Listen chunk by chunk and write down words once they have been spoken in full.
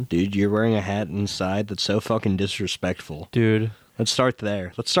Dude, you're wearing a hat inside. That's so fucking disrespectful. Dude. Let's start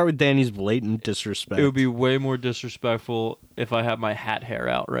there. Let's start with Danny's blatant disrespect. It would be way more disrespectful if I had my hat hair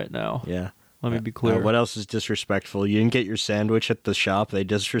out right now. Yeah. Let me be clear. What else is disrespectful? You didn't get your sandwich at the shop. They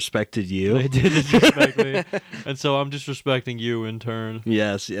disrespected you. They did disrespect me. And so I'm disrespecting you in turn.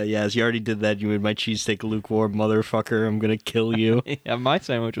 Yes. You already did that. You made my cheesesteak lukewarm, motherfucker. I'm going to kill you. Yeah, my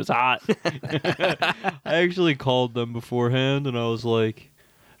sandwich was hot. I actually called them beforehand, and I was like,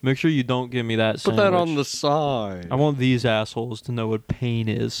 make sure you don't give me that Put sandwich. that on the side. I want these assholes to know what pain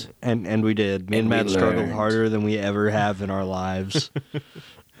is. And we did. Me and Matt struggled harder than we ever have in our lives.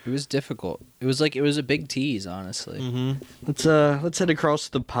 It was difficult. It was a big tease, honestly. Mm-hmm. Let's head across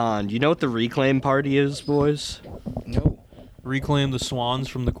the pond. You know what the Reclaim Party is, boys? No. Reclaim the swans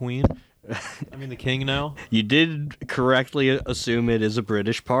from the queen? I mean the king now? You did correctly assume it is a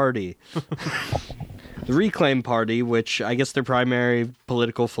British party. The Reclaim Party, which I guess their primary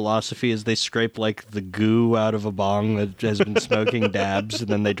political philosophy is they scrape like the goo out of a bong that has been smoking dabs, and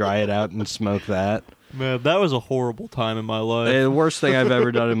then they dry it out and smoke that. Man, that was a horrible time in my life. The worst thing I've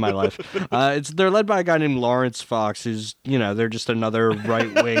ever done in my life. They're led by a guy named Lawrence Fox, who's, they're just another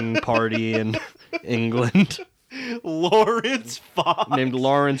right-wing party in England. Lawrence Fox. Named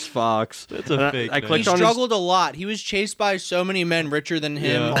Lawrence Fox. That's a fake name. He struggled a lot. He was chased by so many men richer than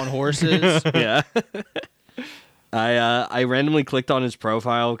him on horses. Yeah. I randomly clicked on his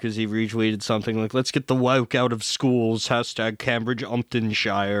profile because he retweeted something like, let's get the woke out of schools, # Cambridge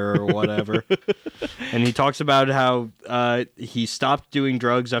Umptonshire or whatever. And he talks about how he stopped doing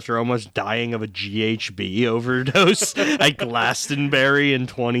drugs after almost dying of a GHB overdose at Glastonbury in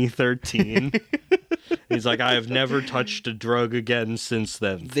 2013. He's like, I have never touched a drug again since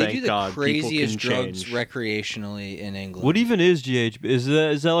then. Thank God. They do the craziest drugs change. recreationally in England. What even is GHB? Is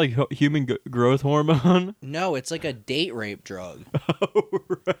that like human growth hormone? No, it's like a date rape drug. Oh,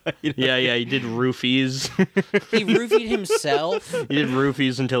 right. Yeah, he did roofies. He roofied himself. He did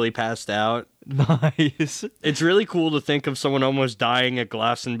roofies until he passed out. Nice. It's really cool to think of someone almost dying at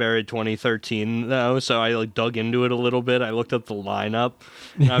Glastonbury 2013, though, so I dug into it a little bit. I looked up the lineup,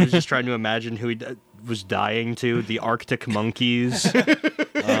 and I was just trying to imagine who he was dying to. The Arctic Monkeys.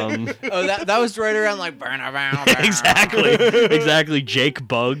 That was right around like... Exactly. Jake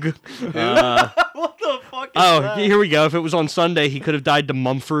Bug. What the fuck is that? Here we go. If it was on Sunday, he could have died to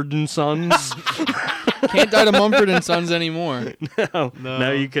Mumford & Sons. Can't die to Mumford & Sons anymore.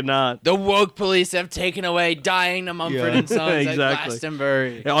 No, you could not. The woke police have taken away dying to Mumford & Sons at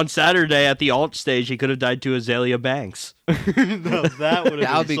Glastonbury. On Saturday at the alt stage, he could have died to Azalea Banks. No, that would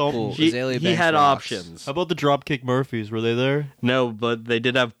have been be cool. He had options. How about the Dropkick Murphys? Were they there? No, but they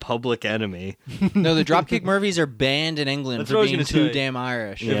did have Public Enemy. No, the Dropkick Murphys are banned in England for being too damn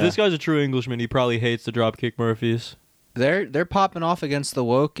Irish. If this guy's a true Englishman, he probably hates the Dropkick Murphys. They're popping off against the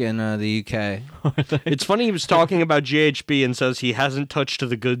woke in the UK. It's funny he was talking about GHB and says he hasn't touched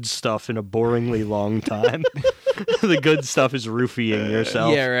the good stuff in a boringly long time. The good stuff is roofying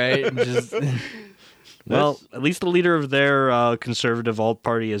yourself. Yeah, right. Well, at least the leader of their conservative alt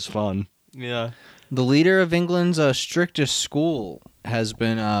party is fun. Yeah. The leader of England's strictest school has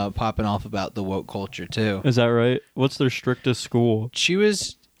been popping off about the woke culture too. Is that right? What's their strictest school? She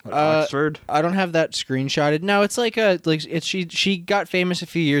was Oxford. I don't have that screenshotted. No, it's like she got famous a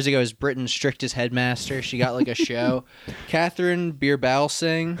few years ago as Britain's strictest headmaster. She got like a show, Catherine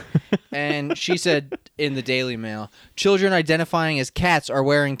Beerbalsing, and she said in the Daily Mail, children identifying as cats are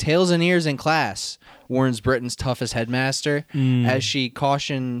wearing tails and ears in class, warns Britain's toughest headmaster, as she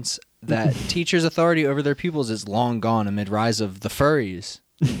cautions that teachers' authority over their pupils is long gone amid rise of the furries.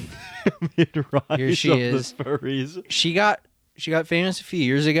 Here she is. The furries. She got famous a few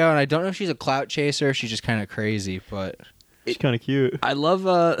years ago, and I don't know if she's a clout chaser or she's just kind of crazy, but... She's kind of cute. I love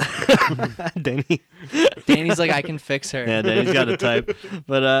Danny. Danny's like, I can fix her. Yeah, Danny's got a type.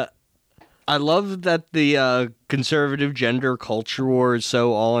 But I love that the conservative gender culture war is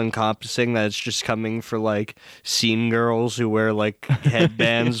so all-encompassing that it's just coming for, like, scene girls who wear, like,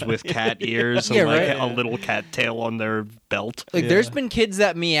 headbands with cat ears and, a little cat tail on their belt. Like, there's been kids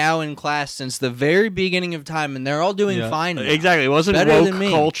that meow in class since the very beginning of time, and they're all doing fine now. Exactly. It wasn't better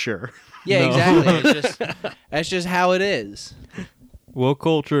woke culture. Yeah, exactly. That's just how it is. Woke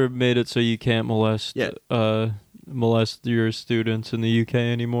culture made it so you can't molest your students in the UK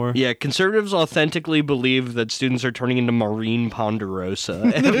anymore. Yeah, conservatives authentically believe that students are turning into Maureen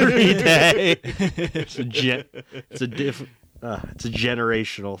Ponderosa every day. It's a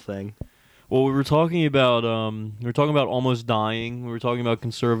generational thing. Well, we were talking about almost dying. We were talking about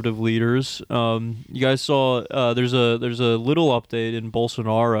conservative leaders. You guys saw there's a little update in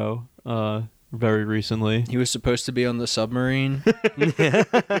Bolsonaro. very recently. He was supposed to be on the submarine.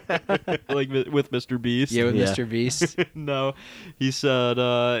 Like with Mr. Beast. Yeah, with Yeah. Mr. Beast. No, he said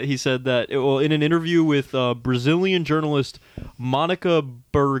that well, in an interview with Brazilian journalist Monica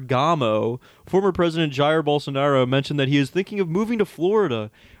Bergamo, former President Jair Bolsonaro mentioned that he is thinking of moving to Florida,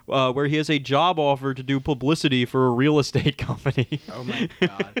 where he has a job offer to do publicity for a real estate company. Oh my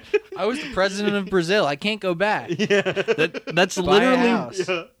god! I was the president of Brazil. I can't go back. That's Buy a literally. house.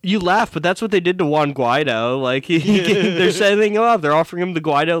 You laugh, but that's what they did to Juan Guaido. Like they're setting him up. They're offering him the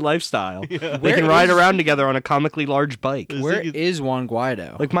Guaido lifestyle. They Where can ride is- around together on a comically large bike, Where is Juan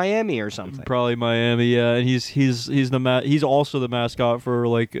Guaido? like Miami or something. Probably Miami, yeah, and he's also the mascot for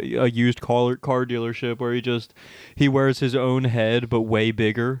like a used car dealership where he wears his own head but way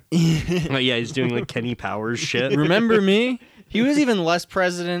bigger. Yeah, he's doing like Kenny Powers shit. Remember me? He was even less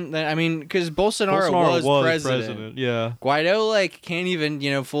president than because Bolsonaro was president. Yeah. Guaido like can't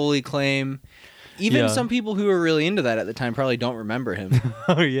even fully claim. Even Yeah. some people who were really into that at the time probably don't remember him.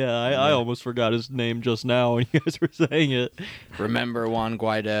 Oh yeah, I almost forgot his name just now when you guys were saying it. Remember Juan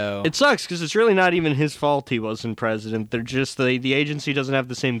Guaido? It sucks because it's really not even his fault he wasn't president. They're just the agency doesn't have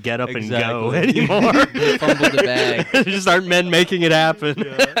the same get up and go Exactly. anymore. They fumbled the bag. There just aren't men making it happen.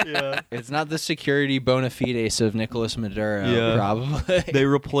 Yeah. It's not the security bona fides of Nicolas Maduro, Yeah. probably.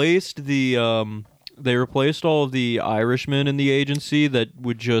 They replaced all of the Irishmen in the agency that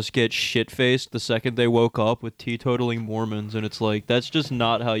would just get shit-faced the second they woke up with teetotaling Mormons, and it's like, that's just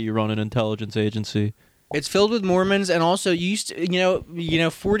not how you run an intelligence agency. It's filled with Mormons, and also you used to,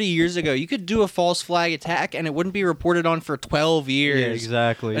 40 years ago, you could do a false flag attack, and it wouldn't be reported on for 12 years.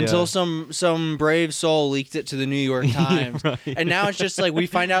 exactly. Until some brave soul leaked it to the New York Times. Right. And now it's just like we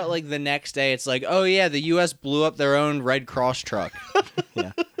find out like the next day it's like, oh yeah, the US blew up their own Red Cross truck.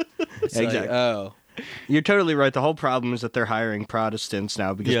 Yeah. It's Exactly. like, oh. You're totally right. The whole problem is that they're hiring Protestants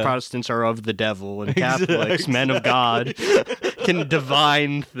now because Yeah. Protestants are of the devil and Catholics, Exactly. men of God, can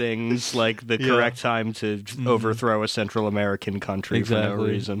divine things like the Yeah. correct time to overthrow a Central American country for no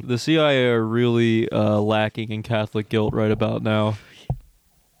reason. The CIA are really lacking in Catholic guilt right about now.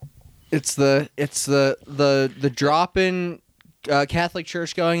 It's the drop in Catholic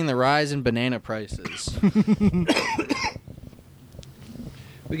church going and the rise in banana prices.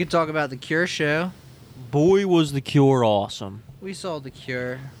 We could talk about the Cure show. Boy, was The Cure awesome. We saw the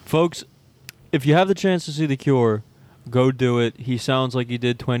Cure. Folks, if you have the chance to see The Cure, go do it. He sounds like he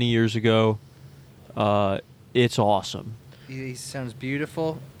did 20 years ago. It's awesome. He sounds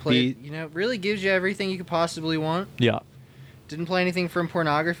beautiful. Played, really gives you everything you could possibly want. Yeah, Didn't play anything from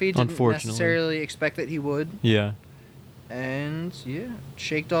pornography. Didn't Unfortunately. necessarily expect that he would. yeah. And yeah,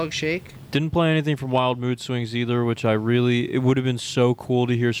 Shake Dog Shake. Didn't play anything from Wild Mood Swings either, which it would have been so cool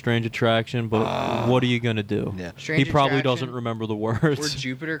to hear Strange Attraction, but what are you going to do? Yeah. Strange He probably Attraction doesn't remember the Or words.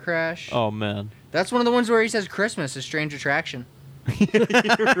 Jupiter Crash. Oh, man. That's one of the ones where he says Christmas is Strange Attraction. You're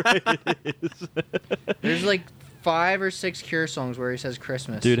right, it is. There's like 5 or 6 Cure songs where he says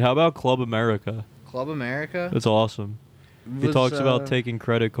Christmas. Dude, how about Club America? Club America. That's awesome. He Was, talks about taking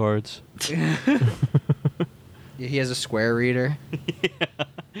credit cards. Yeah, he has a square reader.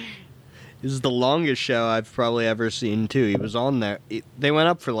 This is the longest show I've probably ever seen too. He was on there. They went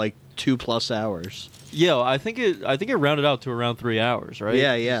up for like 2+ hours. Yeah, I think it rounded out to around 3 hours, right?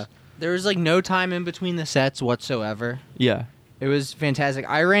 Yeah. There was like no time in between the sets whatsoever. Yeah. It was fantastic.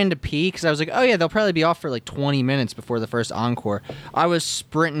 I ran to pee because I was like, oh yeah, they'll probably be off for like 20 minutes before the first encore. I was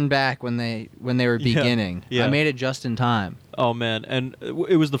sprinting back when they were beginning. Yeah. I made it just in time. Oh man, and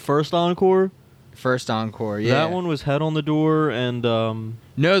it was the first encore. First encore, yeah. That one was Head on the Door and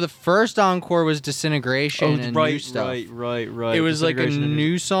No, the first encore was Disintegration and new stuff. Right. It was like a Disintegration and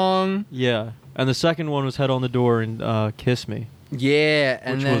new song. Yeah, and the second one was Head on the Door and Kiss Me, Yeah,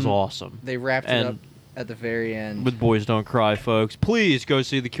 and which then was awesome. they wrapped it And up at the very end. with Boys Don't Cry, folks, please go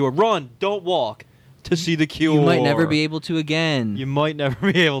see The Cure. Run, don't walk to see The Cure. You might never be able to again. You might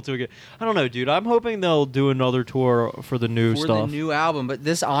never be able to again. I don't know, dude. I'm hoping they'll do another tour for the new for stuff. the new album, but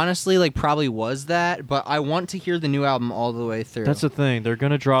this honestly like probably was that, but I want to hear the new album all the way through. That's the thing. They're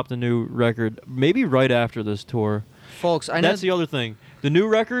gonna drop the new record maybe right after this tour. Folks, I know That's the other thing. The new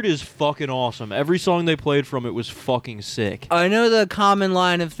record is fucking awesome. Every song they played from it was fucking sick. I know the common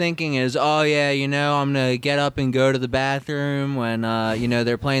line of thinking is, oh yeah, I'm gonna get up and go to the bathroom when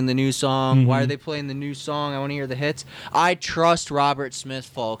they're playing the new song. Why are they playing the new song? I want to hear the hits. I trust Robert Smith,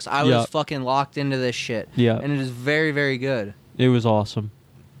 folks. I was Yeah. fucking locked into this shit. Yeah. And it is very, very good. It was awesome.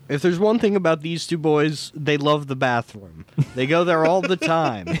 If there's one thing about these two boys, they love the bathroom. They go there all the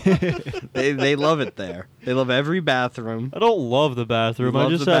time. They love it there. They love every bathroom. I don't love the bathroom. I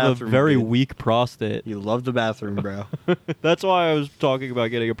just have a very weak prostate. You love the bathroom, bro. That's why I was talking about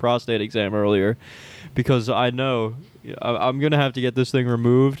getting a prostate exam earlier, because I know I'm going to have to get this thing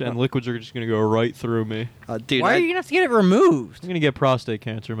removed, and liquids are just going to go right through me. Dude, Why are you going to have to get it removed? I'm going to get prostate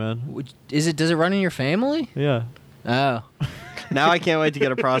cancer, man. Does it run in your family? Yeah. Oh. Now I can't wait to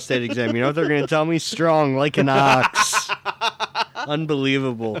get a prostate exam. You know what they're going to tell me? Strong like an ox.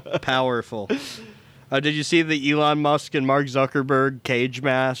 Unbelievable. Powerful. Did you see the Elon Musk and Mark Zuckerberg cage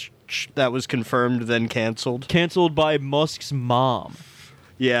match that was confirmed then canceled? Canceled by Musk's mom.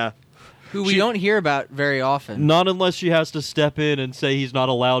 Yeah. Who we don't hear about very often. Not unless she has to step in and say he's not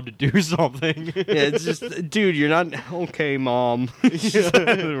allowed to do something. Yeah, it's just, dude, you're not... Okay, Mom.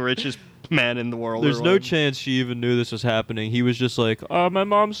 The richest man in the world. There's no chance she even knew this was happening. He was just like, my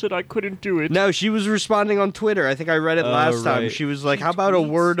mom said I couldn't do it. No, she was responding on Twitter. I think I read it last time. Right. She was like, how about a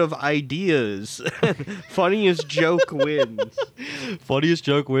word of ideas? Funniest joke wins. Funniest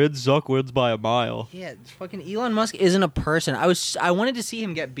joke wins. Zuck wins by a mile. Yeah, fucking Elon Musk isn't a person. I wanted to see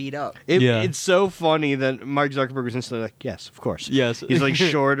him get beat up. It's so funny that Mark Zuckerberg was instantly like, yes, of course. Yes. He's like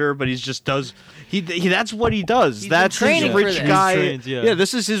shorter, but he's just does... He that's what he does. He's That's been his training rich for this. guy... He trains, yeah.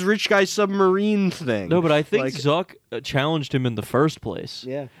 This is his rich guy submarine thing. No, but I think Like- Zuck challenged him in the first place.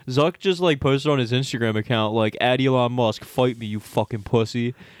 Yeah. Zuck just posted on his Instagram account at Elon Musk, fight me, you fucking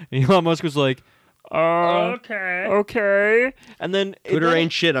pussy. And Elon Musk was like, okay. And then Twitter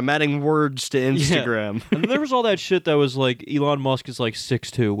ain't shit. I'm adding words to Instagram. And then there was all that shit that was like Elon Musk is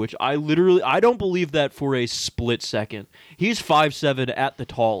 6'2", which I don't believe that for a split second. He's 5'7" at the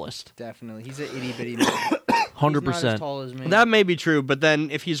tallest. Definitely. He's an itty bitty man. 100%. He's not as tall as me. That may be true, but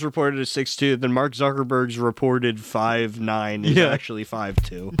then if he's reported as 6'2", then Mark Zuckerberg's reported 5'9" is actually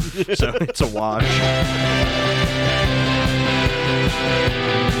 5'2". So it's a wash.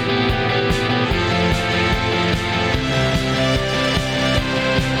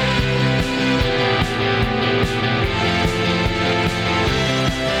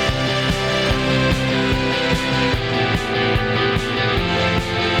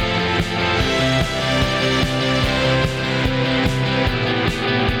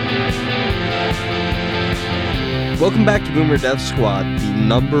 Welcome back to Boomer Death Squad, the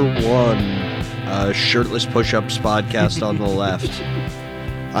number one shirtless push-ups podcast on the left.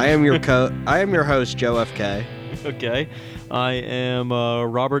 I am your host, Joe FK. Okay. I am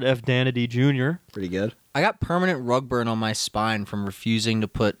Robert F. Danity Jr. Pretty good. I got permanent rug burn on my spine from refusing to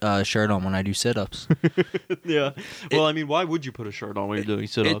put a shirt on when I do sit-ups. Yeah. Well, why would you put a shirt on when you're doing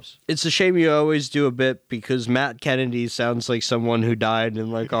sit-ups? It's a shame you always do a bit because Matt Kennedy sounds like someone who died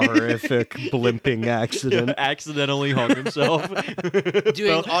in a horrific blimping accident. Accidentally hung himself.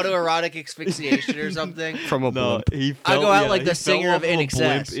 Doing autoerotic asphyxiation or something. From a No, blimp. he I fell, go out like he the fell singer of off In a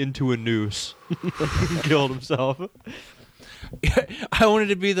Excess. blimp into a noose. Killed himself. I wanted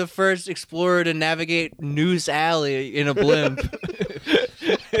to be the first explorer to navigate Noose Alley in a blimp.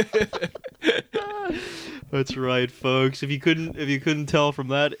 That's right, folks. If you couldn't tell from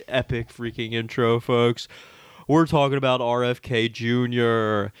that epic freaking intro, folks, we're talking about RFK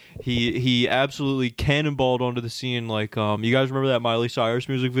Jr. He absolutely cannonballed onto the scene. You guys remember that Miley Cyrus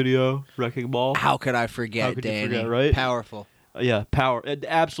music video, Wrecking Ball? How could I forget, How could you Danny? forget, right? Powerful. Yeah,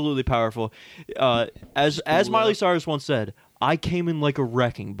 absolutely powerful. As Miley Cyrus once said, I came in like a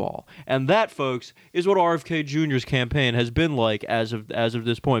wrecking ball. And that, folks, is what RFK Jr.'s campaign has been like as of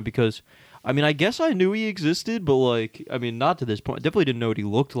this point. Because, I guess I knew he existed, but, not to this point. Definitely didn't know what he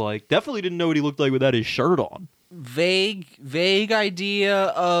looked like. Definitely didn't know what he looked like without his shirt on. Vague idea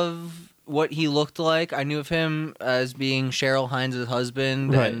of what he looked like. I knew of him as being Cheryl Hines'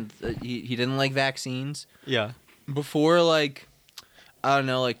 husband, Right. and he didn't like vaccines. Yeah. Before, I don't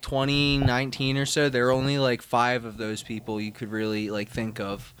know, 2019 or so, there were only 5 of those people you could really think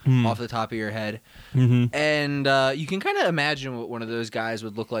of off the top of your head. Mm-hmm. And you can kind of imagine what one of those guys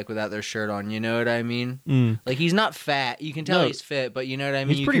would look like without their shirt on. You know what I mean? Mm. He's not fat. You can tell No. he's fit, but you know what I mean?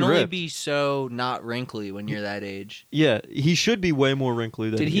 He's You pretty can only ripped. be so not wrinkly when you're that age. Yeah, he should be way more wrinkly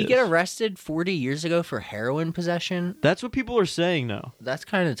than Did he is. get arrested 40 years ago for heroin possession? That's what people are saying now. That's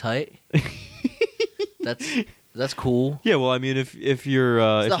kind of tight. That's cool. Yeah, well, if you're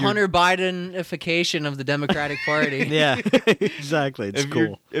It's the Hunter Bidenification of the Democratic Party. Yeah, exactly. It's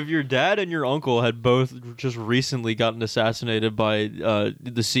cool. If your dad and your uncle had both just recently gotten assassinated by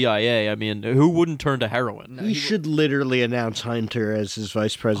the CIA, who wouldn't turn to heroin? No, He should literally announce Hunter as his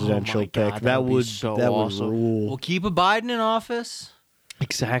vice presidential Oh my God, pick. that would be would so that awesome. would rule. We'll keep a Biden in office.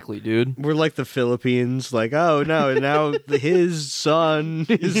 Exactly, dude. We're like the Philippines, like, oh no, now his son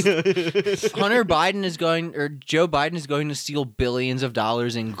is. Hunter Biden is going, or Joe Biden is going to steal billions of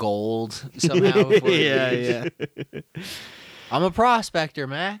dollars in gold somehow. Yeah. I'm a prospector,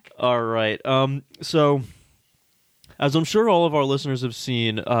 Mac. All right. So, as I'm sure all of our listeners have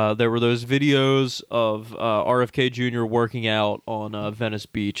seen, there were those videos of RFK Jr. working out on Venice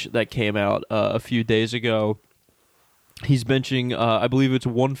Beach that came out a few days ago. He's benching, I believe it's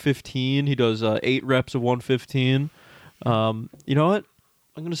 115. He does 8 reps of 115. You know what?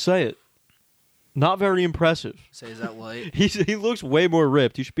 I'm going to say it. Not very impressive. Say, is that light? He looks way more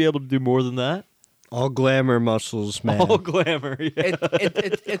ripped. He should be able to do more than that. All glamour muscles, man. All glamour. Yeah.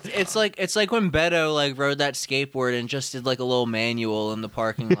 It's like when Beto like rode that skateboard and just did like a little manual in the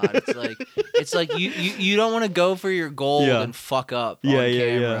parking lot. It's like you don't want to go for your gold and fuck up on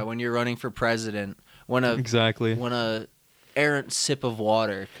camera when you're running for president. When a errant sip of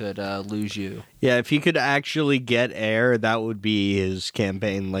water could lose you. Yeah, if he could actually get air, that would be his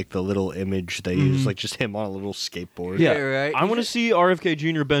campaign, like the little image they use, like just him on a little skateboard. Yeah, right. I want to see RFK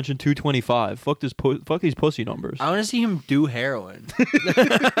Jr. benching 225. Fuck these pussy numbers. I want to see him do heroin.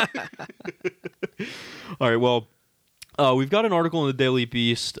 All right, well, we've got an article in the Daily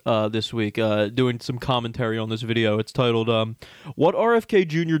Beast this week doing some commentary on this video. It's titled, What RFK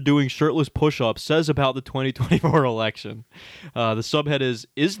Jr. Doing Shirtless Push-Ups Says About the 2024 Election. The subhead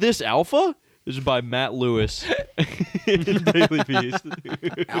is this alpha? This is by Matt Lewis in the Daily Beast.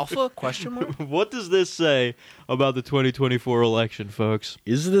 Alpha? Question mark? What does this say about the 2024 election, folks?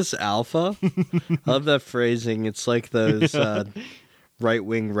 Is this alpha? I love that phrasing. It's like those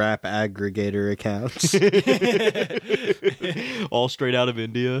right-wing rap aggregator accounts. All straight out of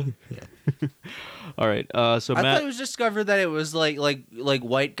India. Yeah. All right. So I Matt, thought it was discovered that it was like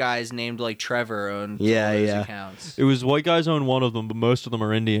white guys named like Trevor owned all Yeah, those yeah. accounts. it was white guys own one of them, but most of them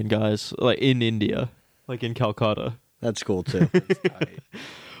are Indian guys, like in India, like in Calcutta. That's cool, too.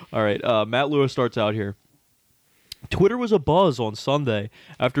 All right. Matt Lewis starts out here. Twitter was abuzz on Sunday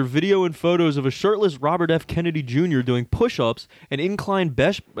after video and photos of a shirtless Robert F. Kennedy Jr. doing push-ups and incline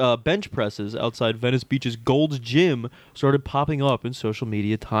bench presses outside Venice Beach's Gold's Gym started popping up in social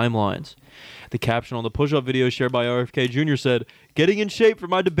media timelines. The caption on the push-up video shared by RFK Jr. said, "Getting in shape for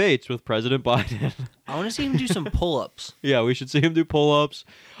my debates with President Biden." I want to see him do some pull-ups. Yeah, we should see him do pull-ups.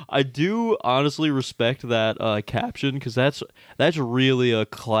 I do honestly respect that caption because that's really a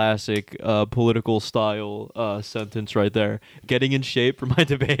classic political style sentence right there. Getting in shape for my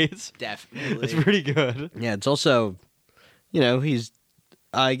debates. Definitely. It's pretty good. Yeah, it's also, he's,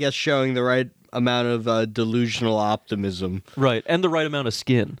 I guess, showing the right amount of delusional optimism. Right, and the right amount of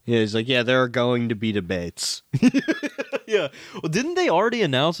skin. Yeah, he's like, yeah, there are going to be debates. Yeah. Well, didn't they already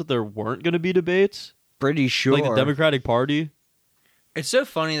announce that there weren't going to be debates? Pretty sure. Like the Democratic Party? It's so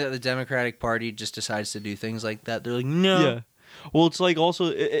funny that the Democratic Party just decides to do things like that. They're like, no. Yeah. Well, it's like also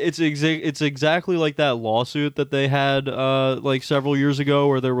it's exactly like that lawsuit that they had like several years ago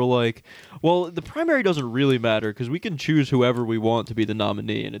where they were like, well, the primary doesn't really matter because we can choose whoever we want to be the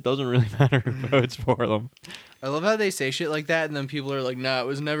nominee, and it doesn't really matter who votes for them. I love how they say shit like that, and then people are like, nah, it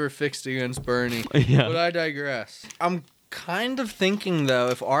was never fixed against Bernie. Yeah. But I digress. I'm kind of thinking, though,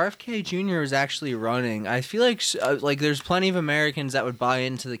 if RFK Jr. was actually running, I feel like there's plenty of Americans that would buy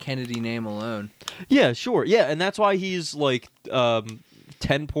into the Kennedy name alone. Yeah, sure. Yeah, and that's why he's like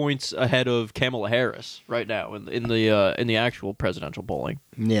 10 points ahead of Kamala Harris right now in the actual presidential polling.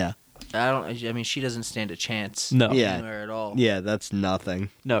 Yeah. I mean, she doesn't stand a chance. No. Yeah. Anywhere at all. Yeah, that's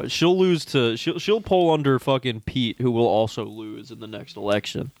nothing. No, she'll lose to she'll poll under fucking Pete, who will also lose in the next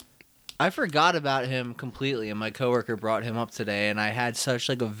election. I forgot about him completely, and my coworker brought him up today, and I had such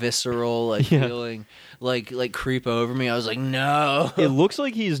like a visceral feeling like creep over me. I was like, no. It looks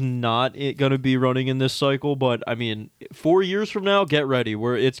like he's not going to be running in this cycle, but I mean, 4 years from now, get ready.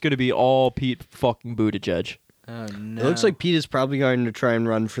 It's going to be all Pete fucking Buttigieg. Oh no. It looks like Pete is probably going to try and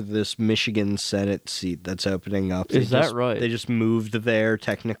run for this Michigan Senate seat that's opening up. Is that right? They just moved there,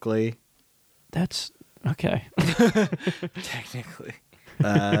 technically. That's okay. technically.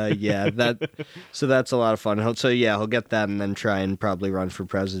 So that's a lot of fun. He'll get that and then try and probably run for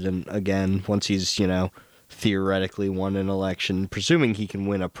president again once he's, theoretically won an election, presuming he can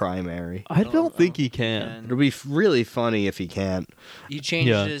win a primary. I don't think he can. It'll be really funny if he can't. He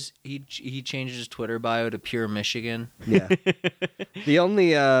changed he changed his Twitter bio to Pure Michigan. Yeah.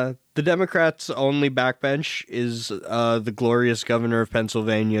 The Democrats' only backbench is the glorious governor of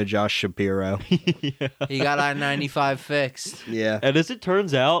Pennsylvania, Josh Shapiro. He got I-95 fixed. Yeah. And as it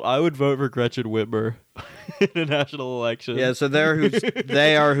turns out, I would vote for Gretchen Whitmer in a national election. Yeah, so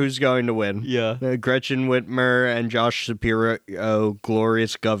they are who's going to win. Yeah. Gretchen Whitmer and Josh Shapiro,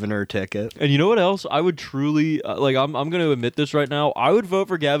 glorious governor ticket. And you know what else? I would truly I'm going to admit this right now. I would vote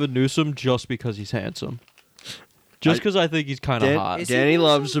for Gavin Newsom just because he's handsome. Just because I think he's kind of hot. Danny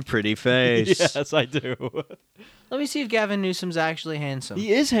loves a pretty face. Yes, I do. Let me see if Gavin Newsom's actually handsome.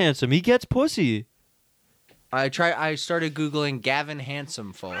 He is handsome. He gets pussy. I started Googling Gavin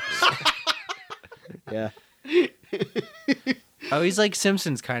handsome, folks. Yeah. Oh, he's like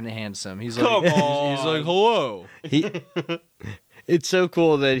Simpsons kind of handsome. He's like, Come on. He's like, hello. It's so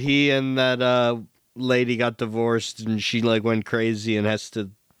cool that he and that lady got divorced, and she like went crazy and has to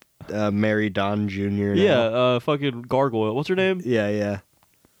marry Don Jr. now. Yeah, fucking gargoyle. What's her name? Yeah.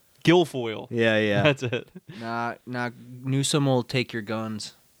 Guilfoyle. Yeah. That's it. Nah, Newsom will take your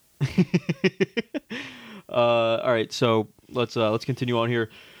guns. All right, so let's continue on here.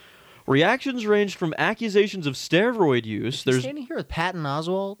 Reactions ranged from accusations of steroid use. There's standing here with Patton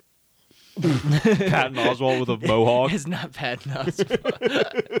Oswalt. Patton Oswalt with a mohawk. It's not Patton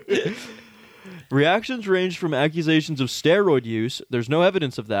Oswalt. Reactions ranged from accusations of steroid use. There's no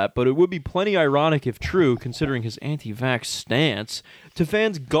evidence of that, but it would be plenty ironic if true, considering his anti-vax stance, to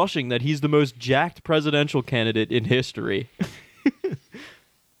fans gushing that he's the most jacked presidential candidate in history.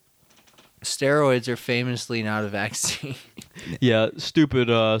 Steroids are famously not a vaccine. Yeah, stupid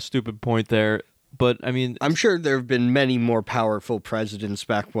point there. But I mean, I'm sure there have been many more powerful presidents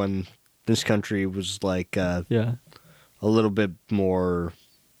back when this country was like a little bit more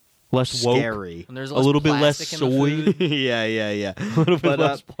less woke, scary. When there's a little bit less plastic in the soy. food. Yeah. A little bit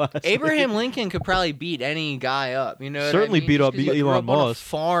less plastic. Abraham Lincoln could probably beat any guy up. You know, what Certainly I mean? beat Just up 'cause he grew Elon up on a Musk.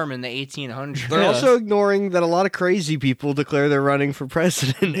 farm in the 1800s. They're also ignoring that a lot of crazy people declare they're running for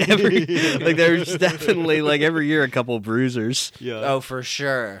president like there's definitely like every year a couple bruisers. Yeah. Oh, for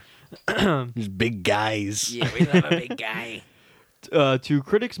sure. These big guys. Yeah, we love a big guy. To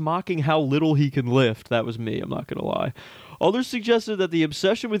critics mocking how little he can lift, that was me, I'm not going to lie. Others suggested that the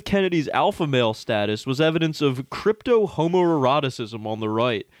obsession with Kennedy's alpha male status was evidence of crypto homoeroticism on the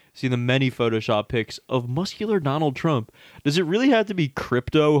right. See the many Photoshop pics of muscular Donald Trump. Does it really have to be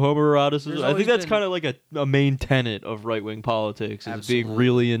crypto homoeroticism? I think that's kind of like a main tenet of right-wing politics, is being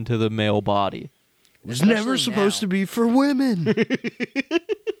really into the male body. It was never supposed to be for women.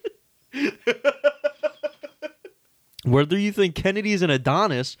 Whether you think Kennedy's an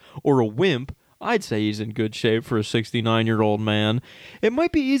Adonis or a wimp, I'd say he's in good shape for a 69-year-old man. It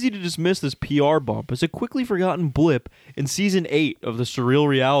might be easy to dismiss this PR bump as a quickly forgotten blip in Season 8 of the surreal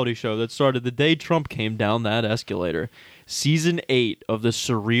reality show that started the day Trump came down that escalator. Season 8 of the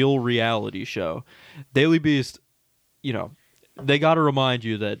surreal reality show. Daily Beast, you know, they got to remind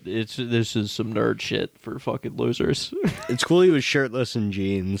you that this is some nerd shit for fucking losers. It's cool he was shirtless in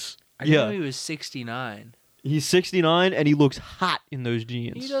jeans. I didn't know he was 69. He's 69 and he looks hot in those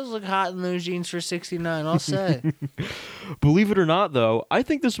jeans. He does look hot in those jeans for 69, I'll say. Believe it or not, though, I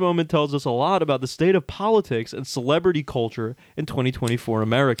think this moment tells us a lot about the state of politics and celebrity culture in 2024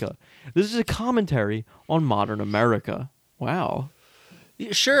 America. This is a commentary on modern America. Wow.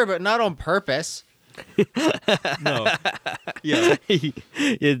 Sure, but not on purpose. No. Yeah.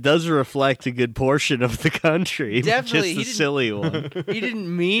 It does reflect a good portion of the country. Definitely. Just a silly one. He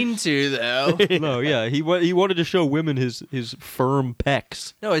didn't mean to, though. No, yeah. He wanted to show women his firm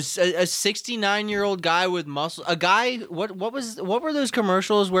pecs. No, a 69-year-old guy with muscle. A guy. What were those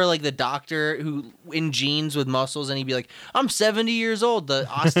commercials where like the doctor who in jeans with muscles and he'd be like, "I'm 70 years old." The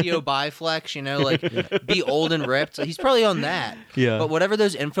osteo biflex, you know, like be old and ripped. He's probably on that. Yeah. But whatever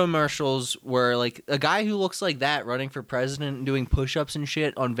those infomercials were, like a guy who looks like that running for president and doing push-ups and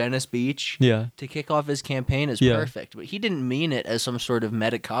shit on Venice Beach. Yeah. To kick off his campaign is Yeah. perfect. But he didn't mean it as some sort of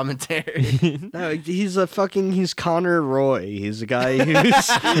meta commentary. No, he's Connor Roy. He's a guy who's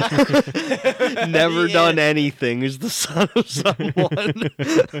never done anything. Who's the son of someone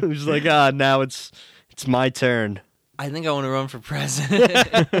who's like, now it's my turn. I think I want to run for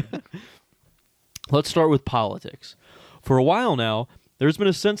president. Let's start with politics. For a while now, there's been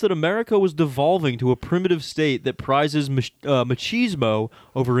a sense that America was devolving to a primitive state that prizes machismo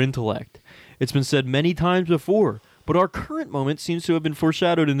over intellect. It's been said many times before, but our current moment seems to have been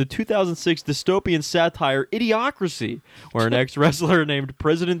foreshadowed in the 2006 dystopian satire Idiocracy, where an ex-wrestler named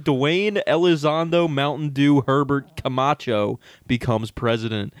President Dwayne Elizondo Mountain Dew Herbert Camacho becomes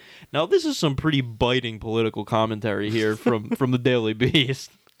president. Now, this is some pretty biting political commentary here from the Daily Beast.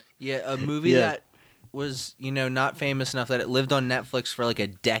 Yeah, a movie that was, not famous enough that it lived on Netflix for like a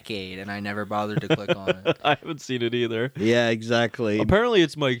decade, and I never bothered to click on it. I haven't seen it either. Yeah, exactly. Apparently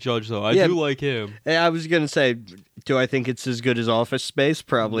it's Mike Judge, though. I do like him. I was going to say, do I think it's as good as Office Space?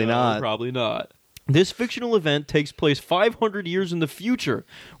 Probably No, not. Probably not. This fictional event takes place 500 years in the future,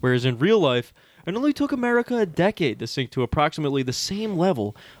 whereas in real life, it only took America a decade to sink to approximately the same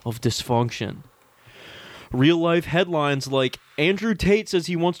level of dysfunction. Real-life headlines like, Andrew Tate says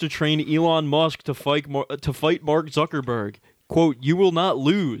he wants to train Elon Musk to fight Mark Zuckerberg. Quote, you will not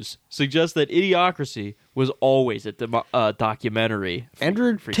lose, suggests that Idiocracy was always a documentary.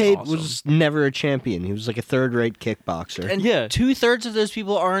 Andrew Freaking Tate awesome. was never a champion. He was like a third-rate kickboxer. And Yeah. 2/3 of those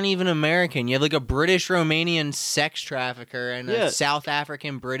people aren't even American. You have like a British Romanian sex trafficker and Yeah. a South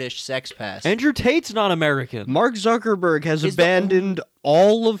African British sex pest. Andrew Tate's not American. Mark Zuckerberg has Is the abandoned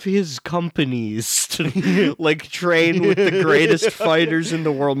all of his companies to like train with the greatest fighters in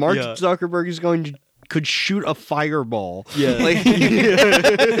the world. Mark Yeah. Zuckerberg is could shoot a fireball. Yeah. Like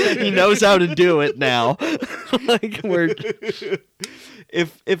he knows how to do it now. Like we're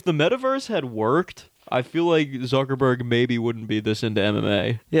If the metaverse had worked, I feel like Zuckerberg maybe wouldn't be this into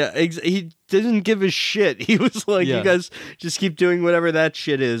MMA. yeah, he didn't give a shit. He was like, Yeah. you guys just keep doing whatever that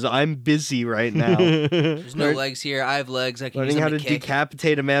shit is. I'm busy right now. There's no legs here. I have legs. I can use Learning them how to to kick.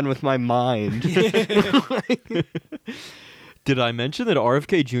 decapitate a man with my mind. Did I mention that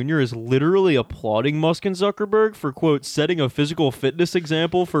RFK Jr. is literally applauding Musk and Zuckerberg for, quote, setting a physical fitness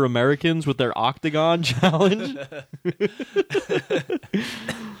example for Americans with their Octagon challenge?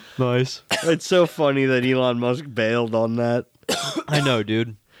 Nice. It's so funny that Elon Musk bailed on that. I know,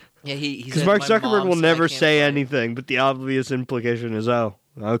 dude. Yeah, he Because said, Mark "My Zuckerberg mom will said I never can't say fight." anything, but the obvious implication is, oh,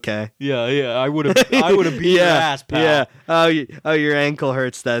 okay. Yeah, I would have beat your ass, pal. Yeah. Oh, your ankle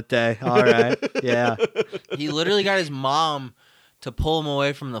hurts that day. All right. Yeah. He literally got his mom to pull him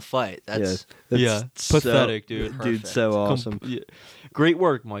away from the fight. That's Yeah, pathetic, dude. Dude, so awesome. Yeah. Great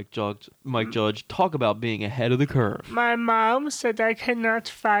work, Mike Judge. Talk about being ahead of the curve. My mom said I cannot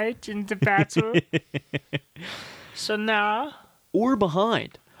fight in the battle. So now, Or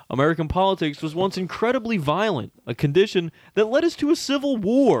behind. American politics was once incredibly violent, a condition that led us to a civil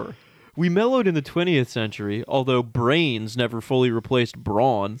war. We mellowed in the 20th century, although brains never fully replaced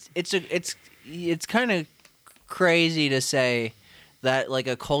brawn. it's kind of crazy to say that like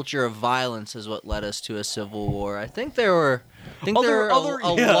a culture of violence is what led us to a civil war. I think there were a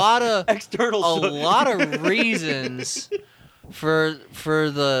lot of external a lot of reasons for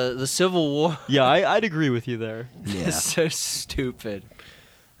the Civil War. Yeah, I'd agree with you there. Yeah. It's so stupid.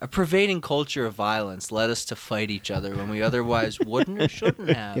 A pervading culture of violence led us to fight each other when we otherwise wouldn't or shouldn't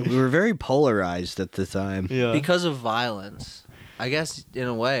Yeah, have we were very polarized at the time. Yeah. because of violence. I guess in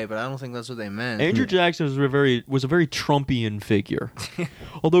a way, but I don't think that's what they meant. Andrew Jackson was a very Trumpian figure.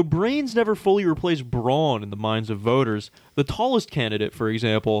 Although brains never fully replaced brawn in the minds of voters, the tallest candidate, for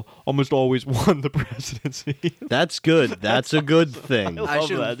example, almost always won the presidency. That's good. That's a good thing. I love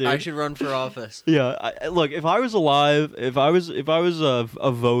that, dude. I should run for office. Yeah, look, if I was alive, if I was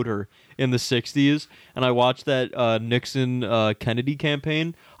a voter in the 60s and I watched that Nixon Kennedy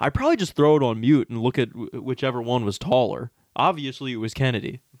campaign, I'd probably just throw it on mute and look at whichever one was taller. Obviously, it was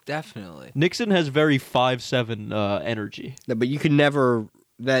Kennedy. Definitely. Nixon has very 5'7" energy. No, but you could never.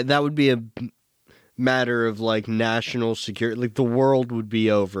 That would be a matter of like national security. Like the world would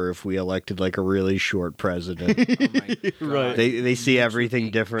be over if we elected like a really short president. Oh my God. Right. They see everything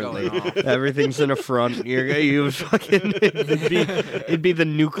differently. Going off. Everything's in a front. You would fucking it'd be the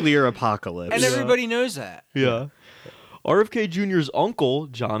nuclear apocalypse. And everybody knows that. Yeah. RFK Jr.'s uncle,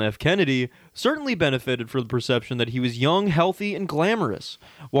 John F. Kennedy, certainly benefited from the perception that he was young, healthy, and glamorous,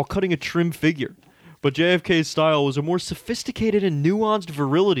 while cutting a trim figure. But JFK's style was a more sophisticated and nuanced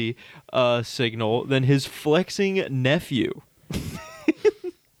virility signal than his flexing nephew.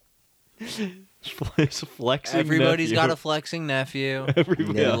 His flexing Everybody's nephew. got a flexing nephew.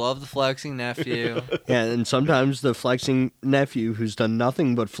 Everybody. We Yeah. love the flexing nephew. Yeah, and sometimes the flexing nephew, who's done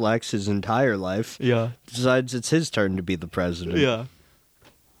nothing but flex his entire life, Yeah. decides it's his turn to be the president. Yeah.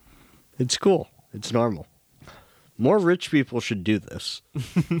 It's cool. It's normal. More rich people should do this.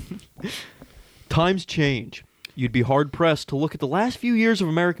 Times change. You'd be hard-pressed to look at the last few years of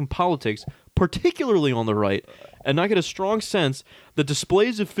American politics, particularly on the right, and not get a strong sense that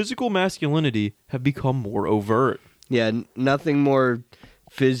displays of physical masculinity have become more overt. Yeah, nothing more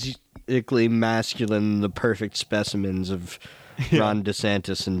physically masculine than the perfect specimens of Ron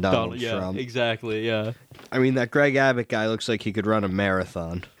DeSantis and Donald yeah, Trump. exactly, yeah. I mean, that Greg Abbott guy looks like he could run a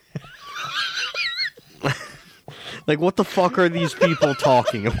marathon. Like, what the fuck are these people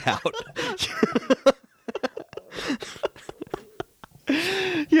talking about?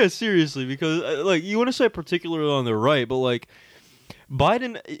 Yeah, seriously, because, like, you want to say particularly on the right, but, like,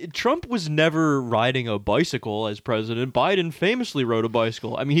 Trump was never riding a bicycle as president. Biden famously rode a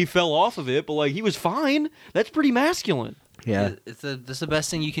bicycle. I mean, he fell off of it, but, like, he was fine. That's pretty masculine. Yeah. It's the best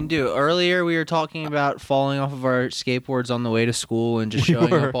thing you can do. Earlier, we were talking about falling off of our skateboards on the way to school and just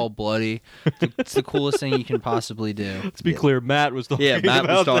showing up all bloody. It's the coolest thing you can possibly do. Let's be clear, Matt was talking Yeah, Matt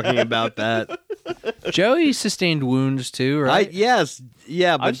was about talking about that. Joey sustained wounds too, right? Yes.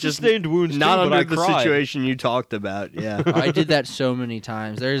 Yeah, but I've just sustained wounds not too, but under I the cried. situation you talked about. Yeah. I did that so many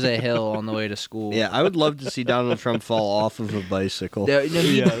times. There's a hill on the way to school. Yeah, I would love to see Donald Trump fall off of a bicycle.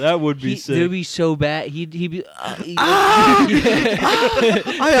 Yeah, that would be It sick. would be so bad. He'd be.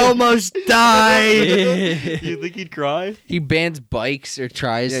 I almost died. You think he'd cry? He bans bikes or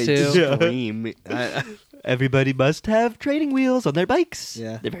tries Yeah, to. just Yeah. scream. Everybody must have training wheels on their bikes.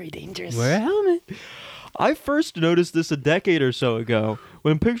 Yeah. They're very dangerous. Wear a helmet. I first noticed this a decade or so ago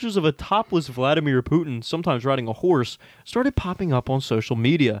when pictures of a topless Vladimir Putin, sometimes riding a horse, started popping up on social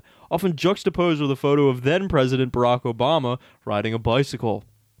media, often juxtaposed with a photo of then-President Barack Obama riding a bicycle.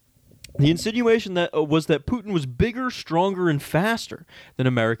 The insinuation was that Putin was bigger, stronger, and faster than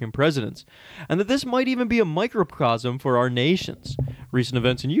American presidents, and that this might even be a microcosm for our nations. Recent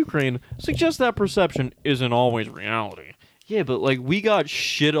events in Ukraine suggest that perception isn't always reality. Yeah, but like we got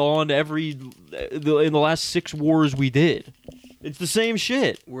shit on in the last 6 wars we did. It's the same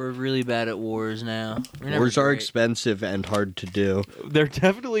shit. We're really bad at wars now. We're never Wars are great. expensive and hard to do. They're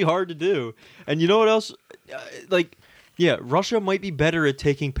definitely hard to do. And you know what else? Yeah, Russia might be better at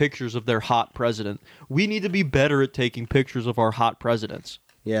taking pictures of their hot president. We need to be better at taking pictures of our hot presidents.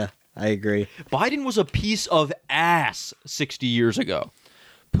 Yeah, I agree. Biden was a piece of ass 60 years ago.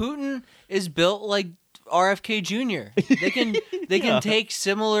 Putin is built like RFK Jr. They can take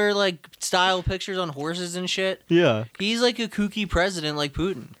similar like style pictures on horses and shit. Yeah. He's like a kooky president like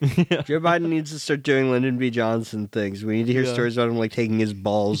Putin. Joe Biden needs to start doing Lyndon B. Johnson things. We need to hear Yeah. stories about him like taking his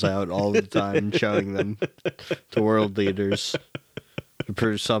balls out all the time and showing them to world leaders to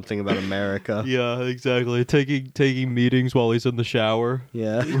prove something about America. Yeah, exactly. Taking meetings while he's in the shower.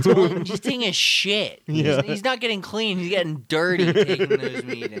 Yeah. Just taking a shit. Yeah. He's not getting clean. He's getting dirty taking those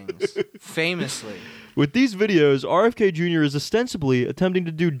meetings. Famously. With these videos, RFK Jr. is ostensibly attempting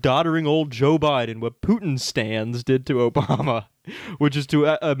to do doddering old Joe Biden what Putin stans did to Obama, which is to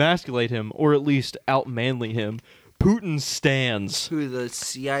emasculate him, or at least outmanly him. Putin stans. Who, the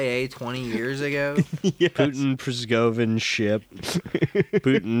CIA 20 years ago? Yes. Putin Przgovin ship.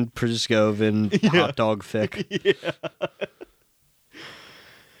 Putin Przgovin hot dog fic.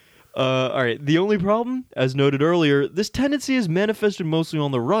 All right. The only problem, as noted earlier, this tendency is manifested mostly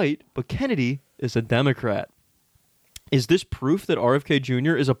on the right, but Kennedy is a Democrat. Is this proof that RFK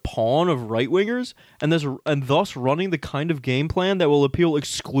Jr. is a pawn of right-wingers and thus running the kind of game plan that will appeal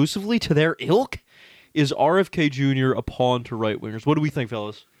exclusively to their ilk? Is RFK Jr. a pawn to right-wingers? What do we think,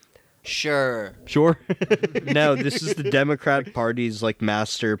 fellas? Sure. Sure? No, this is the Democrat Party's like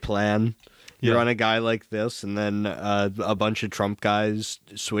master plan. You Yeah. run a guy like this, and then a bunch of Trump guys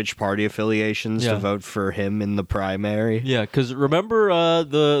switch party affiliations Yeah. to vote for him in the primary. Yeah, because remember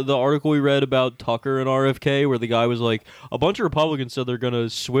the article we read about Tucker and RFK where the guy was like, a bunch of Republicans said they're going to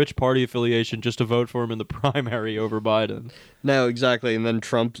switch party affiliation just to vote for him in the primary over Biden. No, exactly. And then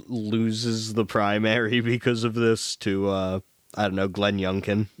Trump loses the primary because of this to, I don't know, Glenn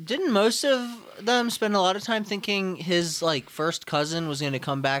Youngkin. Didn't most of them spend a lot of time thinking his like first cousin was going to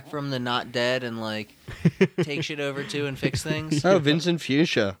come back from the not dead and like take shit over to and fix things? Oh, Vincent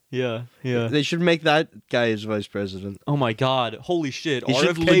Fuchsia. Yeah, yeah. They should make that guy his vice president. Oh my God! Holy shit! He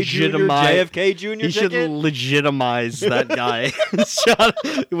should RFK Jr., legitimize- JFK Jr. He should ticket? legitimize that guy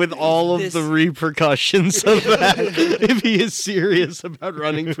with all of This- the repercussions of that if he is serious about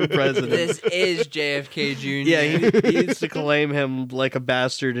running for president. This is JFK Jr. Yeah, he needs to claim him like a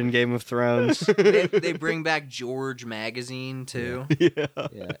bastard in Game of Thrones. They bring back George magazine too.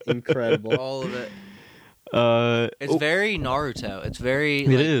 Yeah, incredible. All of it. It's Oh, very Naruto. It's very it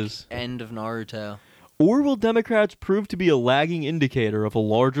like, is. end of Naruto. Or will Democrats prove to be a lagging indicator of a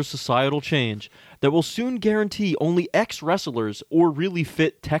larger societal change that will soon guarantee only ex-wrestlers or really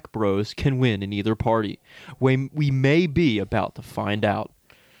fit tech bros can win in either party? We may be about to find out.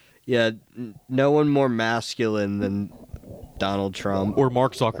 Yeah, no one more masculine than Donald Trump. Or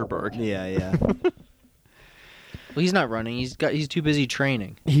Mark Zuckerberg. Yeah. Well, he's not running. He's too busy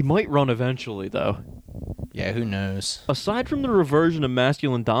training. He might run eventually, though. Yeah, who knows? Aside from the reversion of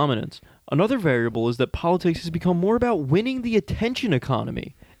masculine dominance, another variable is that politics has become more about winning the attention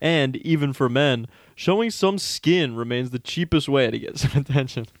economy. And, even for men, showing some skin remains the cheapest way to get some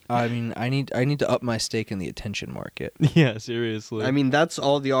attention. I mean, I need to up my stake in the attention market. Yeah, seriously. I mean, that's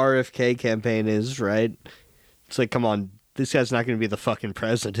all the RFK campaign is, right? It's like, come on, this guy's not going to be the fucking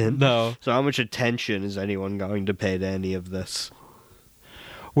president. No. So how much attention is anyone going to pay to any of this?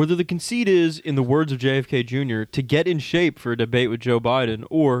 Whether the conceit is, in the words of JFK Jr., to get in shape for a debate with Joe Biden,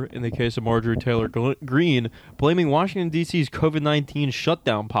 or, in the case of Marjorie Taylor Greene, blaming Washington, D.C.'s COVID-19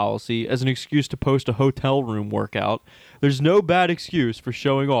 shutdown policy as an excuse to post a hotel room workout, there's no bad excuse for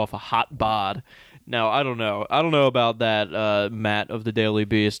showing off a hot bod. Now, I don't know. I don't know about that, Matt of the Daily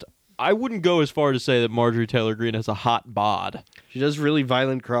Beast. I wouldn't go as far to say that Marjorie Taylor Greene has a hot bod. She does really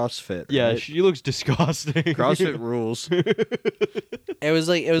violent CrossFit. Yeah, right? She looks disgusting. CrossFit rules. It was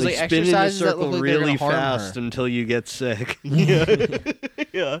like Spin in a exercises that circle look like really they're gonna harm fast her. until you get sick.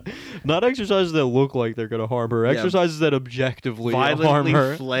 Yeah, not exercises that look like they're going to harm her. Yeah. Exercises that objectively harm Violently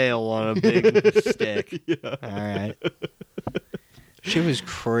her. flail on a big stick. Yeah. All right. She was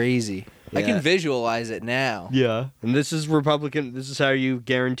crazy. I Yeah. can visualize it now. Yeah. And this is Republican. This is how you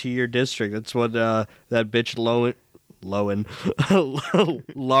guarantee your district. That's what that bitch Lauren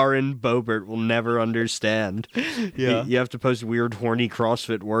Boebert will never understand. Yeah. You have to post weird, horny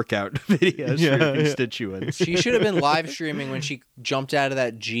CrossFit workout videos for your constituents. She should have been live streaming when she jumped out of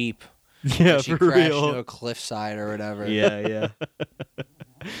that Jeep. Yeah, She for crashed real. into a cliffside or whatever. Yeah.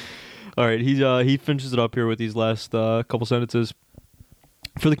 All right, he finishes it up here with these last couple sentences.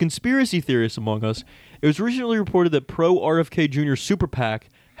 For the conspiracy theorists among us, it was recently reported that pro-RFK Jr. Super PAC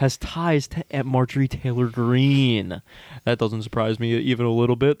has ties to Aunt Marjorie Taylor Greene. That doesn't surprise me even a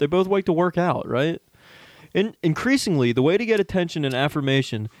little bit. They both like to work out, right? Increasingly, the way to get attention and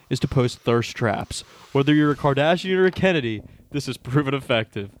affirmation is to post thirst traps. Whether you're a Kardashian or a Kennedy, this has proven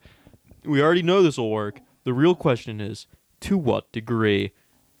effective. We already know this will work. The real question is, to what degree?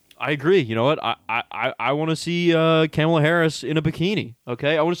 I agree. You know what? I want to see Kamala Harris in a bikini.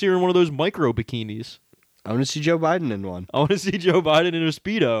 Okay, I want to see her in one of those micro bikinis. I want to see Joe Biden in one. I want to see Joe Biden in a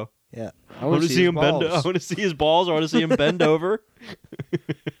Speedo. Yeah. I want to see him bend. I want to see his balls. I want to see him bend over.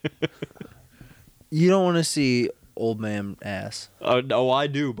 You don't want to see old man ass. No, I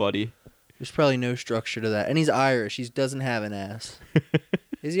do, buddy. There's probably no structure to that. And he's Irish. He doesn't have an ass.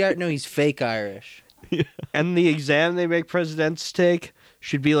 Is he? No, he's fake Irish. And the exam they make presidents take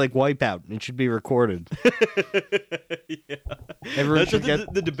should be like Wipeout. It should be recorded. Yeah. Everyone That's should what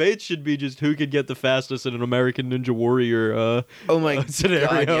get... the debate should be just who could get the fastest in an American Ninja Warrior Oh my scenario.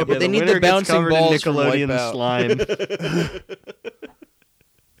 god! Yeah, Yeah, but they need winner the gets bouncing covered in balls from Nickelodeon Wipeout.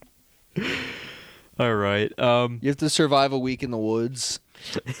 slime. All right. You have to survive a week in the woods.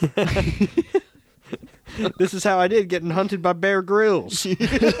 This is how I did getting hunted by Bear Grylls.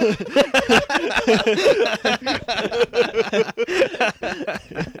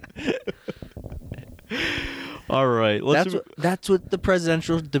 All right. That's what the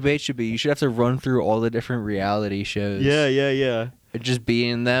presidential debate should be. You should have to run through all the different reality shows. Yeah. Just be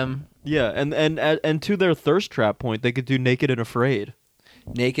in them. Yeah, and to their thirst trap point, they could do Naked and Afraid.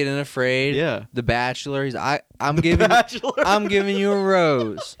 Naked and Afraid. Yeah. The Bachelor. I'm giving Bachelor. I'm giving you a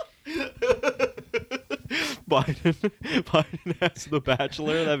rose. Biden as the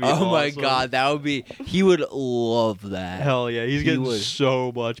Bachelor. That'd be Oh my awesome. god, that would be. He would love that. Hell yeah, he's getting would.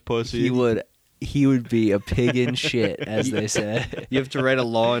 so much pussy. He would be a pig in shit, as they say. You have to write a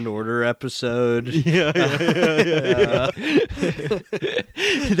Law and Order episode. Yeah.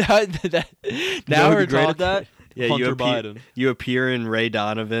 Now we're great talking. at that. Yeah, Hunter Biden. You appear in Ray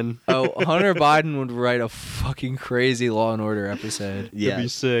Donovan. Oh, Hunter Biden would write a fucking crazy Law and Order episode. Yeah. That'd be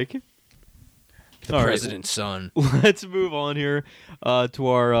sick. The All right. president's son. Let's move on here to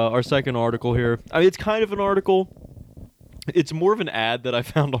our second article here. I mean, it's kind of an article. It's more of an ad that I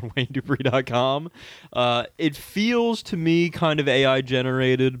found on WayneDupree.com. It feels to me kind of AI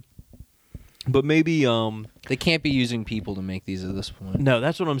generated, but maybe They can't be using people to make these at this point. no,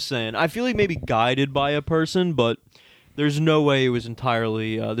 that's what I'm saying. I feel like maybe guided by a person, but there's no way it was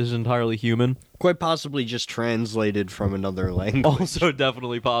entirely this is entirely human. Quite possibly just translated from another language. Also,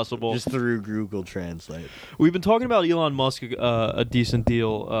 definitely possible. Just through Google Translate. We've been talking about Elon Musk a decent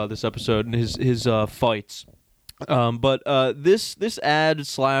deal this episode and his fights. But this ad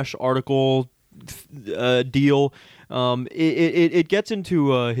 / article deal, it gets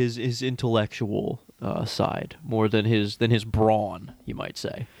into his intellectual side more than his brawn, you might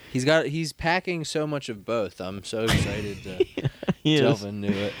say. He's packing so much of both. I'm so excited to delve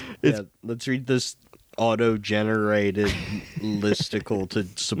into it. Yeah, let's read this auto-generated listicle to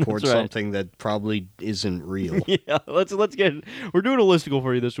support That's right. something that probably isn't real. Yeah, let's get. We're doing a listicle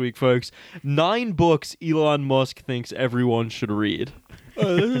for you this week, folks. 9 books Elon Musk thinks everyone should read.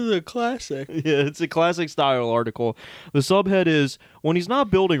 Oh, this is a classic. Yeah, it's a classic style article. The subhead is, when he's not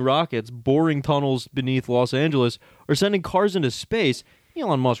building rockets, boring tunnels beneath Los Angeles, or sending cars into space,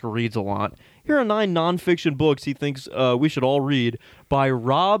 Elon Musk reads a lot. Here are 9 nonfiction books he thinks we should all read by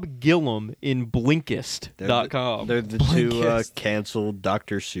Rob Gillum in Blinkist.com. They're the two canceled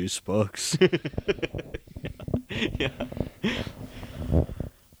Dr. Seuss books. Yeah.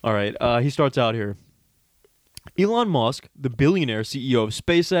 All right, he starts out here. Elon Musk, the billionaire CEO of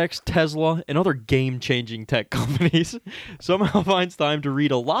SpaceX, Tesla, and other game-changing tech companies, somehow finds time to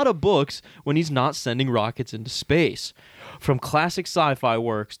read a lot of books when he's not sending rockets into space. From classic sci-fi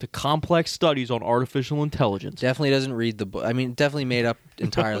works to complex studies on artificial intelligence. Definitely doesn't read the book. I mean, definitely made up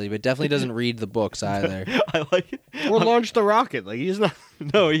entirely, but definitely doesn't read the books either. I like it. Or launch the rocket. Like, he's not...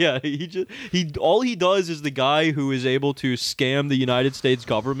 No, yeah, all he does is the guy who is able to scam the United States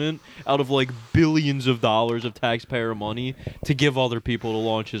government out of like billions of dollars of taxpayer money to give other people to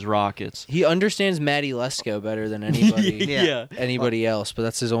launch his rockets. He understands Maddie Lesko better than anybody Yeah. anybody else, but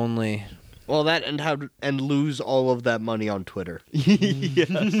that's his only. Well, that and lose all of that money on Twitter.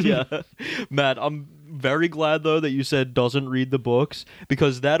 Yes, yeah. Matt, I'm very glad though that you said doesn't read the books,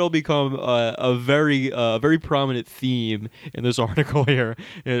 because that'll become a very prominent theme in this article here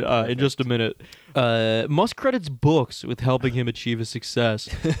in just a minute. Musk credits books with helping him achieve his success.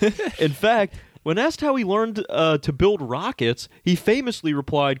 In fact, when asked how he learned to build rockets, he famously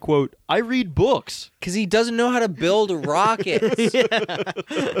replied, quote, "I read books." Because he doesn't know how to build rockets.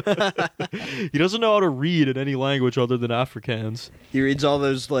 He doesn't know how to read in any language other than Afrikaans. He reads all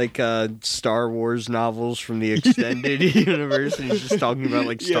those like Star Wars novels from the extended universe, and he's just talking about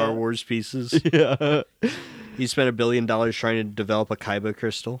like Star Wars pieces. Yeah. He spent $1 billion trying to develop a Kyber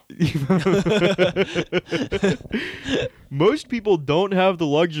crystal. Most people don't have the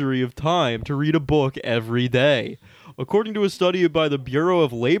luxury of time to read a book every day. According to a study by the Bureau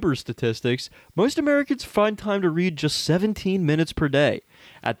of Labor Statistics, most Americans find time to read just 17 minutes per day.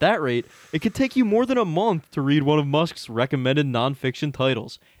 At that rate, it could take you more than a month to read one of Musk's recommended nonfiction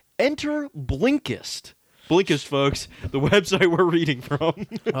titles. Enter Blinkist. Blinkist, folks, the website we're reading from.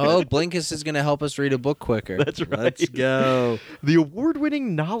 Oh, Blinkist is going to help us read a book quicker. That's right. Let's go. The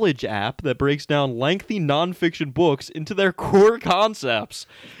award-winning knowledge app that breaks down lengthy nonfiction books into their core concepts.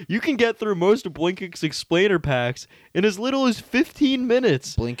 You can get through most of Blinkist's explainer packs in as little as 15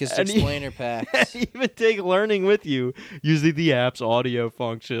 minutes. Blinkist And explainer packs. even take learning with you using the app's audio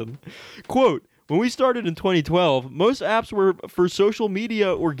function. Quote, "When we started in 2012, most apps were for social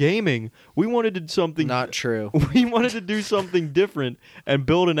media or gaming. We wanted to do something Not true. We wanted to do something different and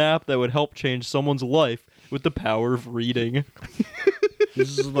build an app that would help change someone's life with the power of reading."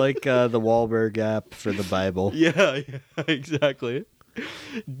 This is like the Wahlberg app for the Bible. Yeah, exactly.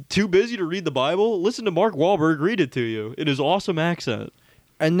 Too busy to read the Bible? Listen to Mark Wahlberg read it to you in his awesome accent.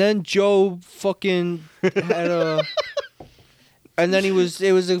 And then Joe fucking had a... And then it was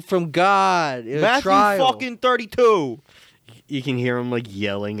from God. It was Matthew trial. fucking 32. You can hear him like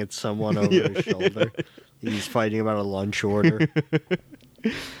yelling at someone over his shoulder. He's fighting about a lunch order.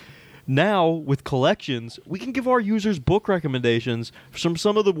 Now, with collections, we can give our users book recommendations from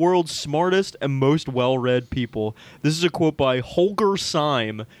some of the world's smartest and most well-read people. This is a quote by Holger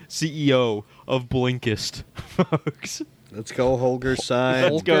Syme, CEO of Blinkist. Folks. Let's go, Holger Sign.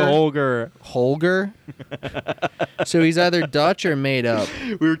 Let's go, Holger. Holger? So he's either Dutch or made up.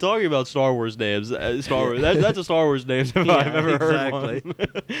 We were talking about Star Wars names. Star Wars. That's a Star Wars name if I've ever heard one.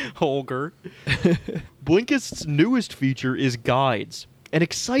 Holger. Blinkist's newest feature is guides. An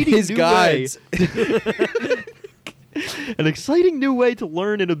exciting His new guides. An exciting new way to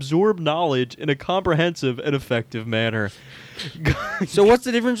learn and absorb knowledge in a comprehensive and effective manner. So what's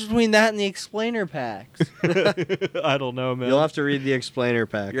the difference between that and the explainer packs? I don't know, man. You'll have to read the explainer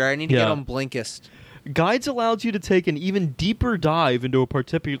pack. I need to get on Blinkist. Guides allows you to take an even deeper dive into a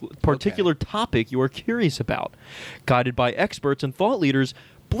particular topic you are curious about. Guided by experts and thought leaders,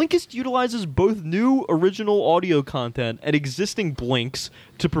 Blinkist utilizes both new original audio content and existing blinks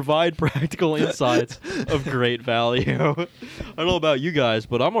to provide practical insights of great value. I don't know about you guys,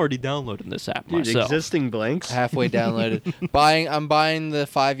 but I'm already downloading this app Dude, myself. existing blanks. Halfway downloaded. I'm buying the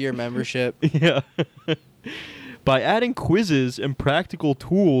 5-year membership. Yeah. By adding quizzes and practical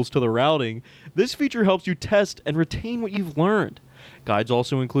tools to the routing, this feature helps you test and retain what you've learned. Guides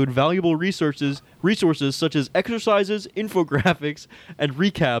also include valuable resources such as exercises, infographics, and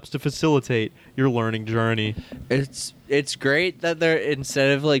recaps to facilitate your learning journey. It's great that they're,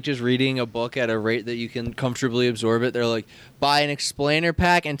 instead of like just reading a book at a rate that you can comfortably absorb it, they're like, buy an explainer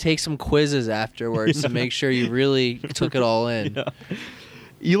pack and take some quizzes afterwards to make sure you really took it all in. Yeah.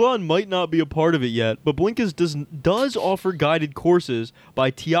 Elon might not be a part of it yet, but Blinkist does offer guided courses by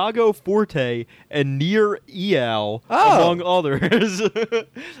Tiago Forte and Nir Eyal, among others.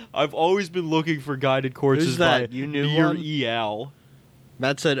 I've always been looking for guided courses Who's that? by You knew Nir one? Eyal.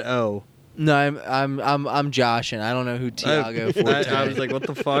 Matt said O. No, I'm Josh, and I don't know who Tiago Forte. I was like, what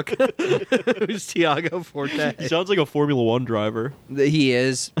the fuck? Who's Tiago Forte? He sounds like a Formula One driver. He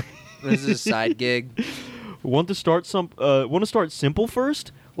is. This is a side gig. Want to start simple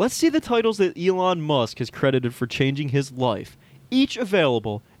first? Let's see the titles that Elon Musk has credited for changing his life, each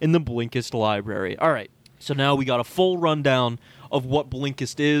available in the Blinkist library. All right, so now we got a full rundown of what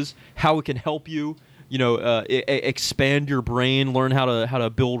Blinkist is, how it can help you, expand your brain, learn how to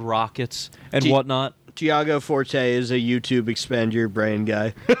build rockets and whatnot. Tiago Forte is a YouTube expand your brain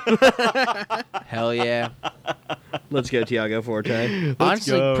guy. Hell yeah. Let's go, Tiago Forte.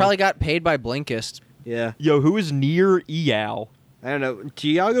 Honestly, probably got paid by Blinkist. Yeah. Yo, who is near Eal? I don't know.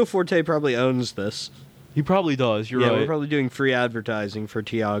 Tiago Forte probably owns this. He probably does. You're right. We're probably doing free advertising for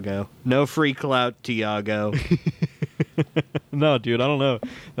Tiago. No free clout, Tiago. No, dude, I don't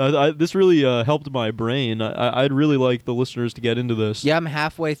know. This really helped my brain. I'd really like the listeners to get into this. Yeah, I'm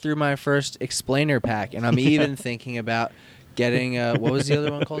halfway through my first explainer pack, and I'm even thinking about getting, what was the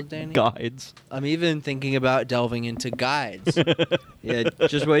other one called, Danny? Guides. I'm even thinking about delving into guides. Yeah,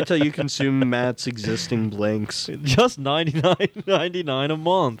 just wait till you consume Matt's existing blinks. Just $99.99 a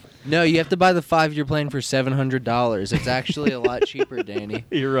month. No, you have to buy the 5-year plan for $700. It's actually a lot cheaper, Danny.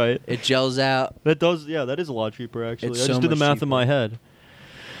 You're right. It gels out. That is a lot cheaper, actually. It's I so just did the much math cheaper. in my head.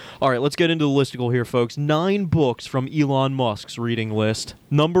 All right, let's get into the listicle here, folks. 9 books from Elon Musk's reading list.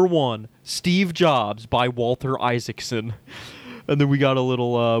 Number 1, Steve Jobs by Walter Isaacson. And then we got a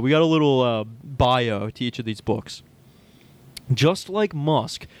little bio to each of these books. Just like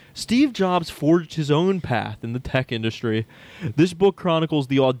Musk, Steve Jobs forged his own path in the tech industry. This book chronicles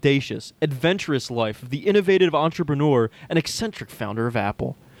the audacious, adventurous life of the innovative entrepreneur and eccentric founder of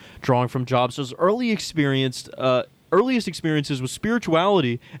Apple. Drawing from Jobs' earliest experiences with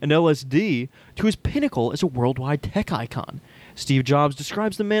spirituality and LSD to his pinnacle as a worldwide tech icon, Steve Jobs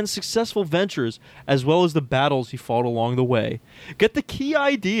describes the man's successful ventures as well as the battles he fought along the way. Get the key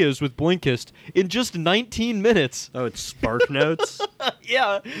ideas with Blinkist in just 19 minutes. Oh, it's Spark Notes?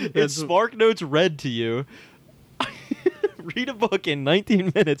 Yeah, it's Spark Notes read to you. Read a book in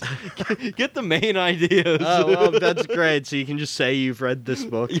 19 minutes. Get the main ideas. Oh, well, that's great. So you can just say you've read this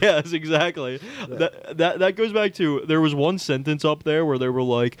book. Yes, exactly. That goes back to, there was one sentence up there where they were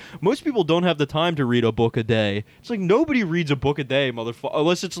like, most people don't have the time to read a book a day. It's like, nobody reads a book a day, motherfucker,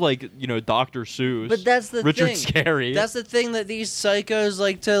 unless it's like, Dr. Seuss. But that's the Richard thing. Scarry. That's the thing that these psychos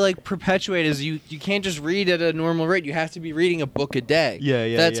like to perpetuate is you can't just read at a normal rate. You have to be reading a book a day.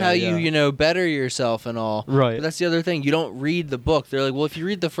 Yeah. That's how you better yourself and all. Right. But that's the other thing. You don't read the book. They're like, well, if you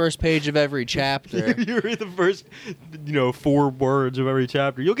read the first page of every chapter, you read the first, 4 words of every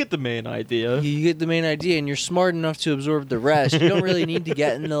chapter, you'll get the main idea. you get the main idea, and you're smart enough to absorb the rest. You don't really need to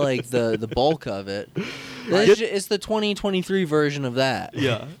get into the bulk of it. It's the 2023 version of that.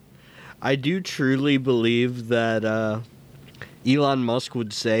 Yeah. I do truly believe that Elon Musk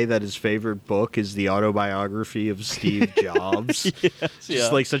would say that his favorite book is the autobiography of Steve Jobs.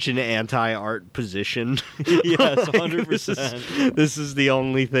 Just like such an anti-art position. Yes, Like, 100%. This is the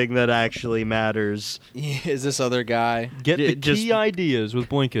only thing that actually matters. Yeah, is this other guy? Get the just key ideas with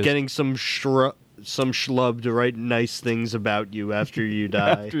Blinkist. Getting some schlub to write nice things about you after you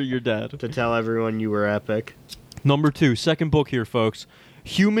die. After you're dead. To tell everyone you were epic. Number 2, second book here, folks.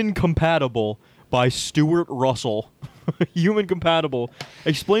 Human Compatible by Stuart Russell. Human Compatible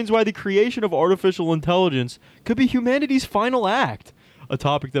explains why the creation of artificial intelligence could be humanity's final act, a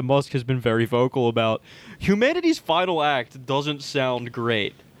topic that Musk has been very vocal about. Humanity's final act doesn't sound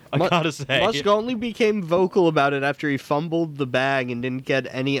great, I gotta say. Musk only became vocal about it after he fumbled the bag and didn't get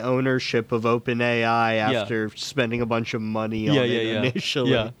any ownership of OpenAI after spending a bunch of money on it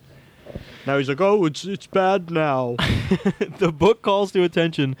initially. Yeah. Now he's like, oh, it's bad now. The book calls to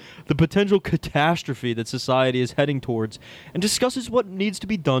attention the potential catastrophe that society is heading towards and discusses what needs to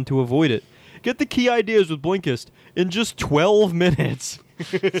be done to avoid it. Get the key ideas with Blinkist in just 12 minutes.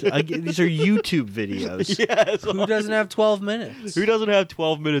 These are YouTube videos. Yes. Who doesn't have 12 minutes? Who doesn't have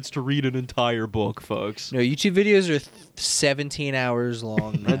 12 minutes to read an entire book, folks? No, YouTube videos are 17 hours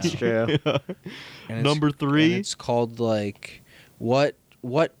long now. That's true. And Number 3. and it's called like what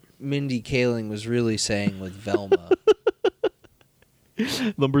Mindy Kaling was really saying with Velma.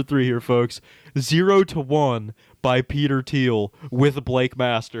 Number 3 here, folks. 0 to 1 by Peter Thiel with Blake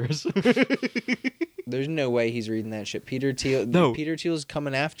Masters. There's no way he's reading that shit. Peter Thiel's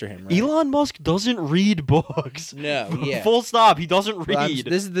coming after him, right? Elon Musk doesn't read books. No, yeah. Full stop. He doesn't Well, read.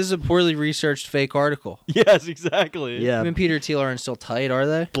 this is a poorly researched fake article. Yes, exactly. Yeah. Him and Peter Thiel aren't still tight, are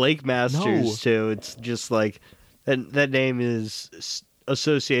they? Blake Masters, No. too. It's just like, that name is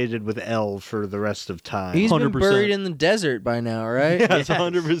associated with L for the rest of time. He's been 100%. buried in the desert by now, right? Yes,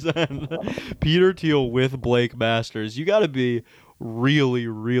 100%. Peter Thiel with Blake Masters. You got to be really,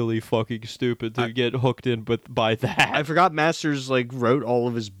 really fucking stupid to get hooked in by that. I forgot Masters wrote all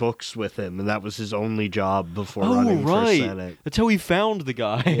of his books with him, and that was his only job before running for Senate. That's how he found the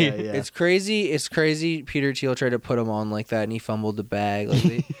guy. Yeah. It's crazy. It's crazy. Peter Thiel tried to put him on like that, and he fumbled the bag.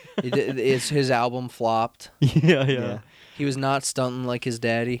 His album flopped. Yeah. He was not stunting like his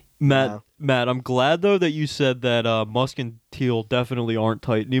daddy. Matt, I'm glad though that you said that Musk and Thiel definitely aren't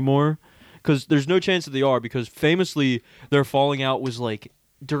tight anymore, because there's no chance that they are, because famously their falling out was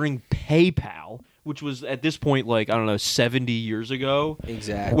during PayPal, which was at this point 70 years ago.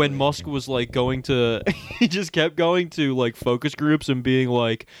 Exactly. When Musk was going to he just kept going to focus groups and being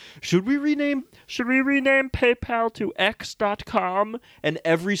like, should we rename PayPal to X.com? And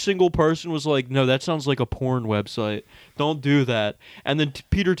every single person was like, no, that sounds like a porn website. Don't do that. And then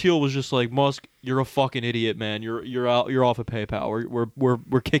Peter Thiel was just like, Musk, you're a fucking idiot, man. You're off of PayPal.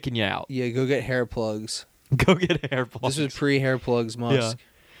 We're kicking you out. Yeah, go get hair plugs. Go get hair plugs. This was pre-hair plugs, Musk. Yeah.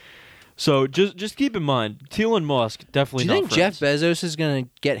 So just keep in mind, Thiel and Musk definitely Do you not think Jeff friends. Bezos is gonna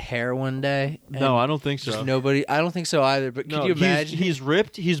get hair one day? No, I don't think Just so. nobody. I don't think so either. But No, can you imagine? He's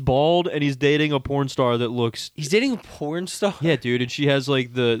ripped, he's bald, and he's dating a porn star that looks. He's dating a porn star. Yeah, dude, and she has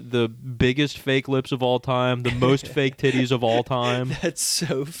the biggest fake lips of all time, the most fake titties of all time. That's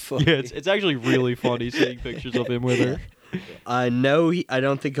so funny. Yeah, it's actually really funny seeing pictures of him with her. No, I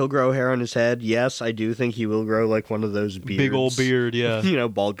don't think he'll grow hair on his head. Yes, I do think he will grow one of those beards. Big old beard, yeah.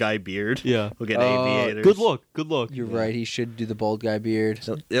 Bald guy beard. Yeah. He'll get aviators. Good look. You're right. He should do the bald guy beard.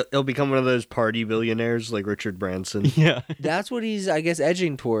 He'll become one of those party billionaires like Richard Branson. Yeah. That's what he's, I guess,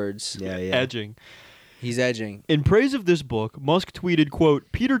 edging towards. Yeah. Edging. He's edging. In praise of this book, Musk tweeted, quote,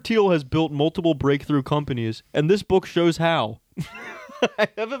 Peter Thiel has built multiple breakthrough companies, and this book shows how. I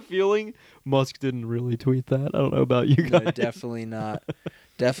have a feeling Musk didn't really tweet that. I don't know about you guys. No, definitely not.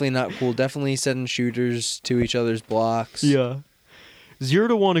 Definitely not cool. Definitely sending shooters to each other's blocks. Yeah. 0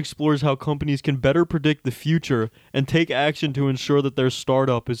 to 1 explores how companies can better predict the future and take action to ensure that their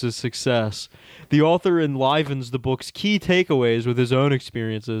startup is a success. The author enlivens the book's key takeaways with his own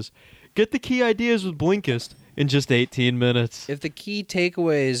experiences. Get the key ideas with Blinkist in just 18 minutes. If the key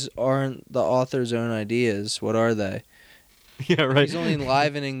takeaways aren't the author's own ideas, what are they? Yeah, right. He's only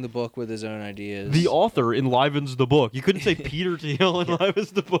enlivening the book with his own ideas. The author enlivens the book. You couldn't say Peter Thiel enlivens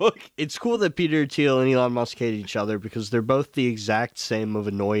the book. It's cool that Peter Thiel and Elon Musk hate each other because they're both the exact same of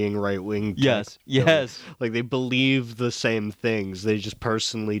annoying right-wing. Yes. They believe the same things. They just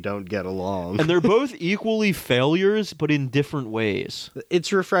personally don't get along. And they're both equally failures, but in different ways.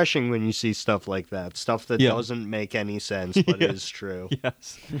 It's refreshing when you see stuff like that. Stuff that doesn't make any sense, but is true.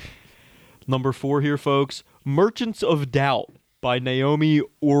 Yes. Number 4 here, folks. Merchants of Doubt by Naomi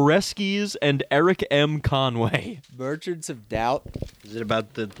Oreskes and Eric M. Conway. Merchants of Doubt. Is it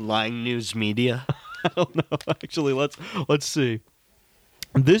about the lying news media? I don't know. Actually, let's see.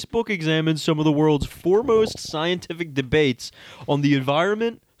 This book examines some of the world's foremost scientific debates on the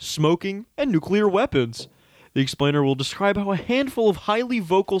environment, smoking, and nuclear weapons. The explainer will describe how a handful of highly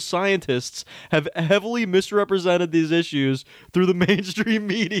vocal scientists have heavily misrepresented these issues through the mainstream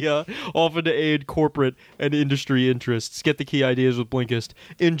media, often to aid corporate and industry interests. Get the key ideas with Blinkist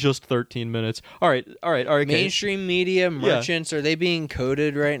in just 13 minutes. All right. Okay. Mainstream media, merchants, are they being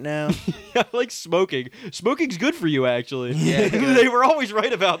coded right now? Yeah, I like smoking. Smoking's good for you, actually. Yeah, They were always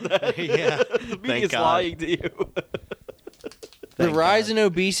right about that. Yeah. The media's God. lying to you. The rise in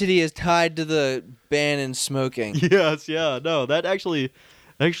obesity is tied to the ban in smoking. Yes, yeah. No, that actually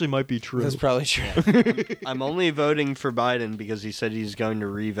might be true. That's probably true. I'm only voting for Biden because he said he's going to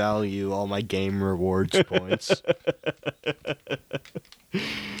revalue all my game rewards points.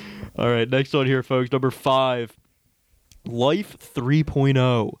 All right, next one here, folks. Number 5, Life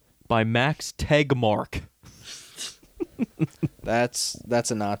 3.0 by Max Tegmark. That's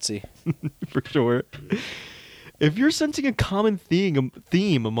a Nazi. For sure. If you're sensing a common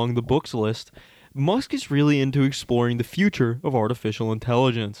theme among the books list, Musk is really into exploring the future of artificial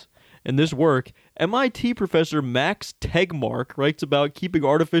intelligence. In this work, MIT professor Max Tegmark writes about keeping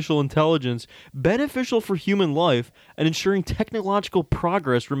artificial intelligence beneficial for human life and ensuring technological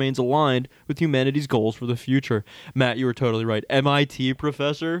progress remains aligned with humanity's goals for the future. Matt, you were totally right. MIT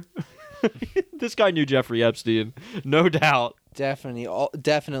professor? This guy knew Jeffrey Epstein, no doubt. Definitely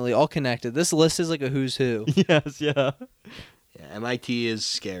all connected. This list is like a who's who. Yes, yeah. Yeah, MIT is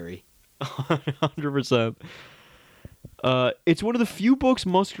scary. 100%. It's one of the few books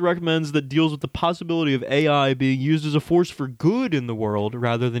Musk recommends that deals with the possibility of AI being used as a force for good in the world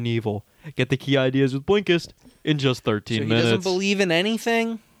rather than evil. Get the key ideas with Blinkist in just 13 minutes. He doesn't believe in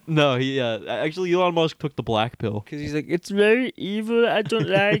anything? No, actually Elon Musk took the black pill. Because he's like, it's very evil. I don't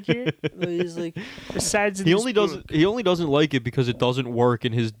like it. He's like, Besides, He only doesn't like it because it doesn't work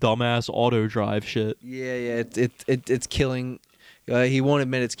in his dumbass auto drive shit. yeah, it's killing. He won't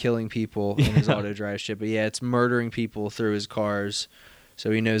admit it's killing people in his auto drive shit, but yeah, it's murdering people through his cars, so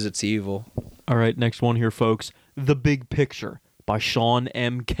he knows it's evil. All right, next one here, folks. The Big Picture by Sean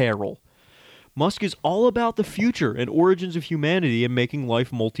M. Carroll. Musk is all about the future and origins of humanity and making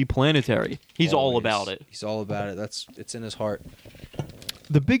life multiplanetary. He's all about it. He's all about it. It's in his heart.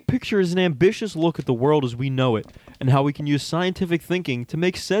 The Big Picture is an ambitious look at the world as we know it and how we can use scientific thinking to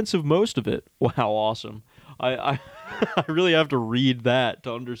make sense of most of it. Wow, awesome. I I really have to read that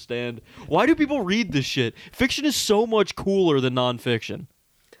to understand. Why do people read this shit? Fiction is so much cooler than nonfiction.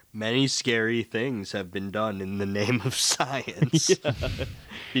 Many scary things have been done in the name of science. Yeah.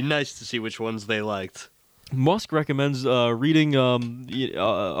 Be nice to see which ones they liked. Musk recommends reading all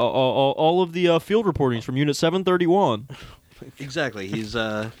of the field reportings from Unit 731. Exactly. He's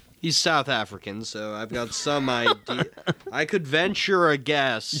South African, so I've got some idea. I could venture a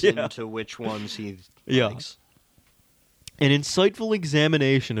guess into which ones he likes. An insightful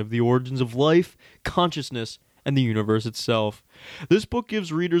examination of the origins of life, consciousness, and the universe itself. This book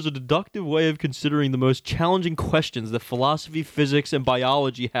gives readers a deductive way of considering the most challenging questions that philosophy, physics, and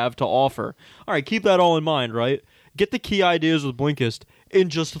biology have to offer. All right, keep that all in mind, right? Get the key ideas with Blinkist in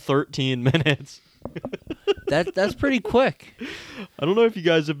just 13 minutes. That's pretty quick. I don't know if you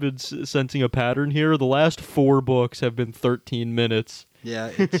guys have been sensing a pattern here. The last 4 books have been 13 minutes.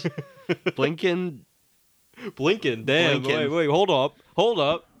 Yeah, it's Blinken. Damn. Blinken. Wait, hold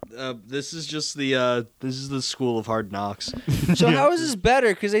up. This is just the school of hard knocks. So how is this better?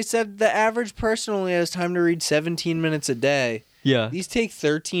 Because they said the average person only has time to read 17 minutes a day. Yeah. These take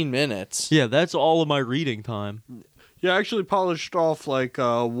 13 minutes. Yeah, that's all of my reading time. Yeah, I actually polished off like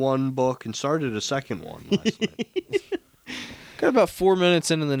one book and started a second one last night. Got about 4 minutes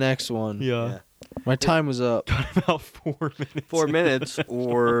into the next one. Yeah. My time was up. Got about 4 minutes. 4 minutes,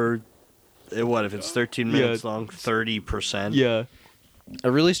 or what if it's 13 minutes long? 30%. Yeah. I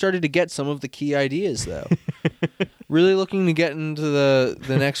really started to get some of the key ideas, though. Really looking to get into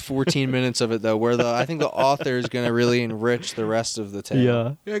the next 14 minutes of it, though, where I think the author is going to really enrich the rest of the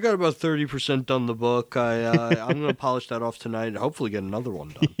tale. Yeah, I got about 30% done the book. I'm going to polish that off tonight and hopefully get another one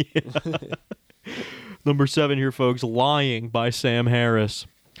done. Number 7 here, folks. Lying by Sam Harris.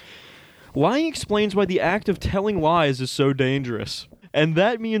 Lying explains why the act of telling lies is so dangerous. And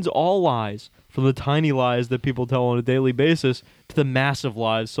that means all lies, from the tiny lies that people tell on a daily basis to the massive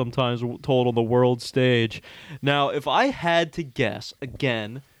lies sometimes told on the world stage. Now, if I had to guess,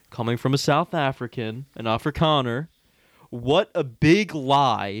 again, coming from a South African, an Afrikaner, what big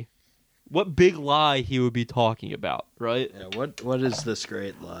lie he would be talking about, right? Yeah, what is this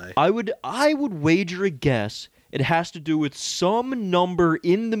great lie? I would wager a guess it has to do with some number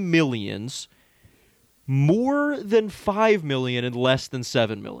in the millions, more than 5 million and less than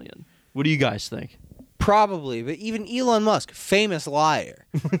 7 million. What do you guys think? Probably, but even Elon Musk, famous liar.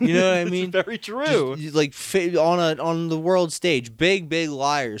 You know what I mean? Very true. Just, like on the world stage, big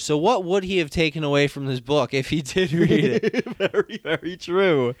liar. So what would he have taken away from this book if he did read it? Very, very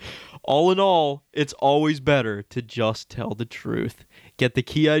true. All in all, it's always better to just tell the truth. Get the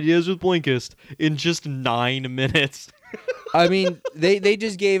key ideas with Blinkist in just 9 minutes. I mean, they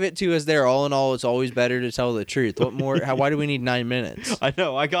just gave it to us there. All in all, it's always better to tell the truth. What more? Why do we need 9 minutes? I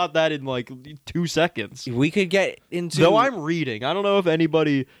know. I got that in like 2 seconds. We could get into... Though I'm reading. I don't know if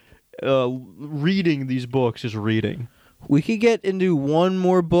anybody reading these books is reading. We could get into one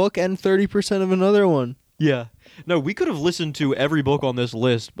more book and 30% of another one. Yeah. No, we could have listened to every book on this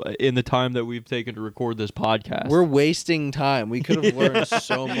list in the time that we've taken to record this podcast. We're wasting time. We could have learned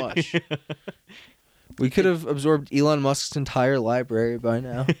so much. We could have absorbed Elon Musk's entire library by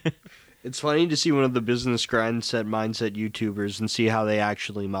now. It's funny to see one of the business mindset YouTubers and see how they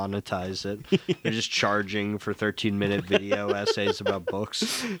actually monetize it. They're just charging for 13-minute video essays about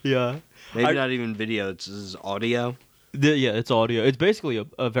books. Yeah. Maybe not even video, it's audio. Yeah, it's audio. It's basically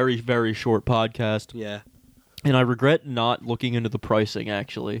a very, very short podcast. Yeah. And I regret not looking into the pricing,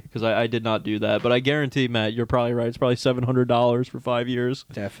 actually, because I did not do that. But I guarantee, Matt, you're probably right. It's probably $700 for 5 years.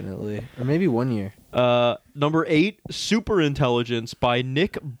 Definitely. Or maybe 1 year. Number 8, Superintelligence by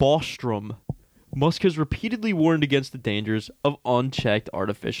Nick Bostrom. Musk has repeatedly warned against the dangers of unchecked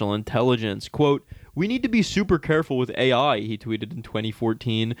artificial intelligence. Quote, "We need to be super careful with AI," he tweeted in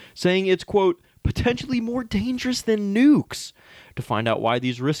 2014, saying it's, quote, potentially more dangerous than nukes. To find out why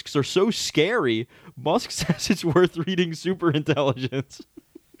these risks are so scary, Musk says it's worth reading Superintelligence.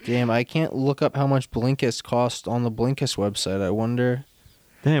 Damn, I can't look up how much Blinkist cost on the Blinkist website. I wonder.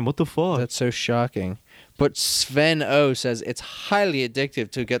 Damn, what the fuck? That's so shocking. But Sven O says it's highly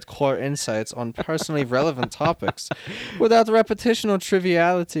addictive to get core insights on personally relevant topics without repetition or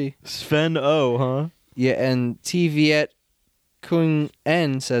triviality. Sven O, huh? Yeah, and TVet Kung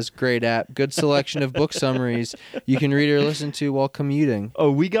N says great app, good selection of book summaries you can read or listen to while commuting.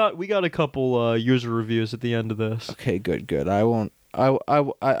 Oh, we got a couple user reviews at the end of this. Okay, good. I will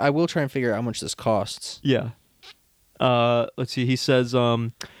try and figure out how much this costs. Yeah. Let's see. He says,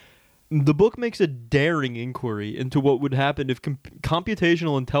 the book makes a daring inquiry into what would happen if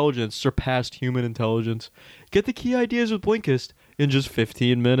computational intelligence surpassed human intelligence. Get the key ideas with Blinkist in just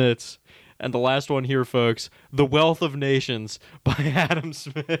 15 minutes. And the last one here, folks, The Wealth of Nations by Adam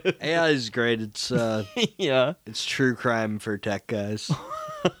Smith. AI is great. It's yeah, it's true crime for tech guys.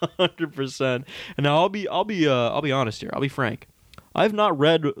 100%. And now I'll be honest here. I'll be frank. I've not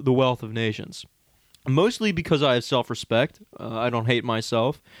read The Wealth of Nations, mostly because I have self-respect. I don't hate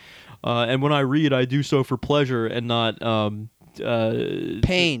myself. And when I read, I do so for pleasure and not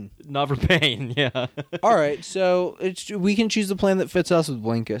Pain. Not for pain, yeah. All right, so we can choose the plan that fits us with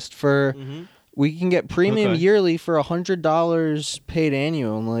Blinkist. We can get premium yearly for $100 paid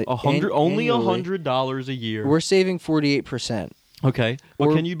annually. Only $100 a year. We're saving 48%. Okay.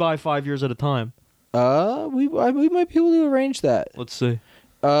 Well, can you buy 5 years at a time? We might be able to arrange that. Let's see.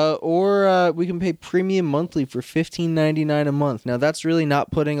 Or we can pay premium monthly for $15.99 a month. Now that's really not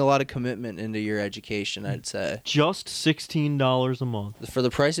putting a lot of commitment into your education, I'd say. Just $16 a month. For the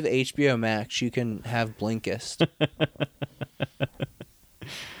price of HBO Max, you can have Blinkist.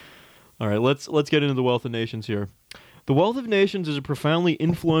 All right, let's get into The Wealth of Nations here. The Wealth of Nations is a profoundly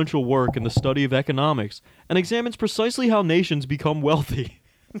influential work in the study of economics and examines precisely how nations become wealthy.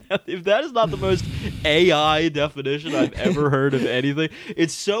 If that is not the most AI definition I've ever heard of anything,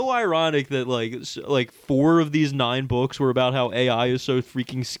 it's so ironic that like 4 of these 9 books were about how AI is so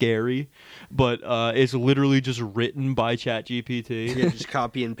freaking scary, but it's literally just written by ChatGPT. Yeah, just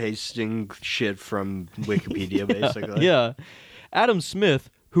copy and pasting shit from Wikipedia, basically. Yeah. Adam Smith,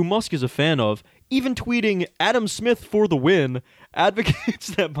 who Musk is a fan of, even tweeting "Adam Smith for the win," advocates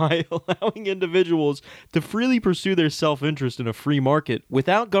that by allowing individuals to freely pursue their self-interest in a free market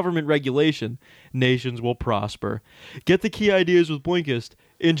without government regulation, nations will prosper. Get the key ideas with Blinkist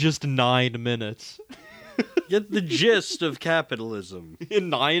in just 9 minutes. Get the gist of capitalism. In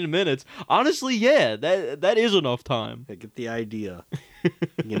 9 minutes. Honestly, yeah, that is enough time. Yeah, get the idea.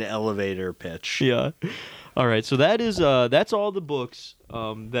 An elevator pitch. Yeah. All right, so that's all the books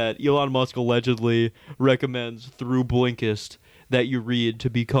that Elon Musk allegedly recommends through Blinkist that you read to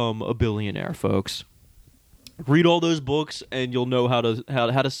become a billionaire, folks. Read all those books, and you'll know how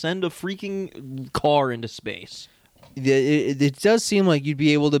to send a freaking car into space. It does seem like you'd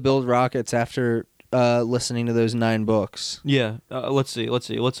be able to build rockets after listening to those 9 books. Yeah, let's see.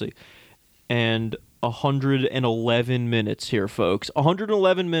 And 111 minutes here, folks.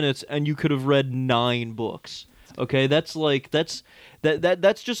 111 minutes, and you could have read 9 books. Okay, that's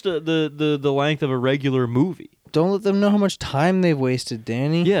just the length of a regular movie. Don't let them know how much time they've wasted,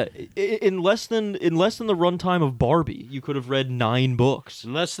 Danny. Yeah, in less than the runtime of Barbie, you could have read 9 books.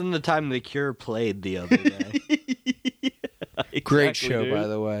 In less than the time The Cure played the other day. Yeah, exactly, Great show, dude. by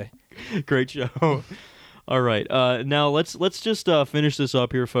the way. Great show. All right, now let's just finish this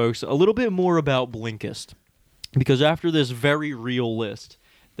up here, folks. A little bit more about Blinkist, because after this very real list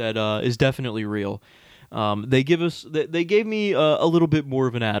that is definitely real, they gave me a little bit more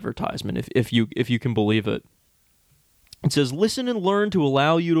of an advertisement, if you can believe it. It says, "Listen and learn to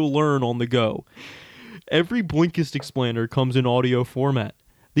allow you to learn on the go." Every Blinkist explainer comes in audio format.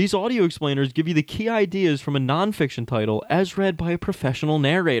 These audio explainers give you the key ideas from a nonfiction title as read by a professional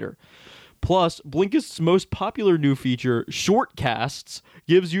narrator. Plus, Blinkist's most popular new feature, Shortcasts,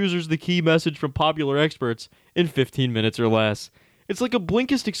 gives users the key message from popular experts in 15 minutes or less. It's like a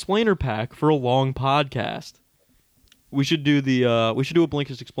Blinkist explainer pack for a long podcast. We should do a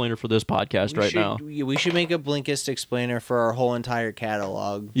Blinkist explainer for this podcast now. We should make a Blinkist explainer for our whole entire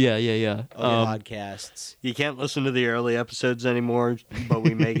catalog. Yeah. Of podcasts. You can't listen to the early episodes anymore, but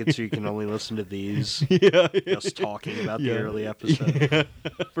we make it so you can only listen to these. Yeah. Just talking about the early episode. Yeah.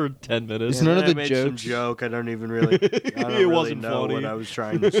 For 10 minutes. None of the I made some jokes. joke. I don't really wasn't know funny. what I was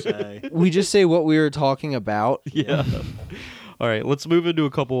trying to say. We just say what we were talking about. Yeah. All right, let's move into a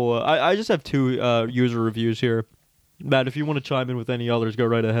couple. I just have 2 user reviews here. Matt, if you want to chime in with any others, go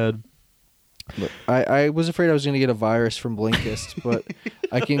right ahead. But I was afraid I was going to get a virus from Blinkist, but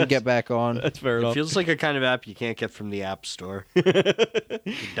I can get back on. That's fair It enough. feels like a kind of app you can't get from the App Store. You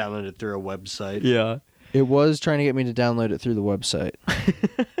download it through a website. Yeah. It was trying to get me to download it through the website.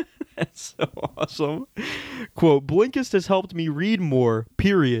 That's so awesome. Quote, Blinkist has helped me read more,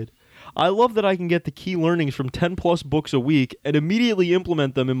 period. I love that I can get the key learnings from 10 plus books a week and immediately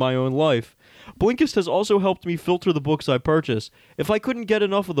implement them in my own life. Blinkist has also helped me filter the books I purchase. If I couldn't get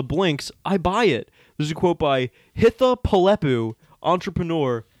enough of the Blinks, I buy it. This is a quote by Hitha Palepu,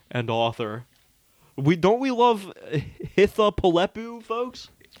 entrepreneur and author. Don't we love Hitha Palepu, folks?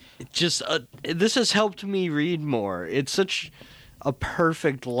 Just this has helped me read more. It's such a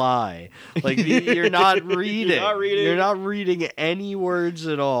perfect lie. Like you're not reading. You're not reading any words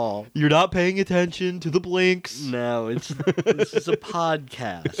at all. You're not paying attention to the Blinks. No, this is a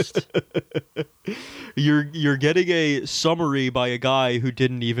podcast. You're getting a summary by a guy who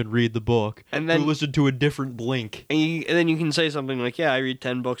didn't even read the book, And then- who listened to a different Blink. And then you can say something like, "Yeah, I read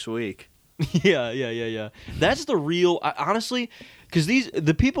 10 books a week." Yeah. That's the real. Honestly, because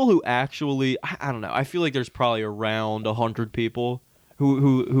the people who actually, I don't know. I feel like there's probably around 100 people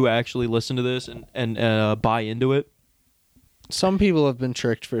who actually listen to this and buy into it. Some people have been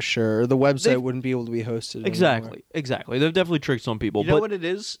tricked for sure. The website wouldn't be able to be hosted anymore. Exactly. They've definitely tricked some people. You know but what it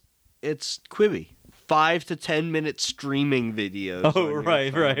is? It's Quibi. 5 to 10 minute streaming videos. oh, on your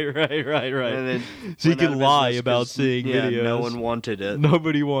right. phone. And then so you went out can of lie business about 'cause, seeing videos. No one wanted it.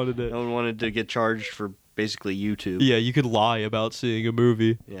 Nobody wanted it. No one wanted to get charged for basically YouTube. Yeah, you could lie about seeing a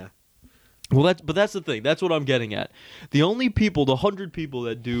movie. Yeah. Well, that's the thing. That's what I'm getting at. The only people, the 100 people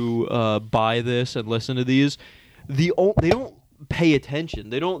that do buy this and listen to these, they don't pay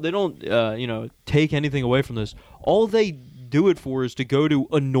attention. They don't take anything away from this. All they do it for is to go to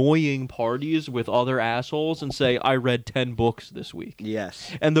annoying parties with other assholes and say, I read 10 books this week.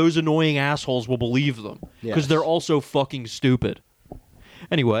 Yes. And those annoying assholes will believe them because Yes. they're also fucking stupid.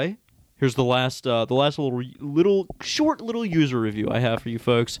 Anyway, here's the last short little user review I have for you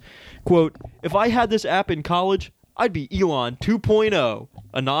folks. Quote, if I had this app in college, I'd be Elon 2.0.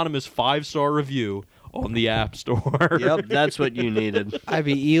 Anonymous 5-star review on the App Store. Yep, that's what you needed. I'd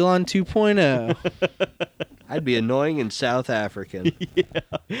be Elon 2.0. I'd be annoying and South African.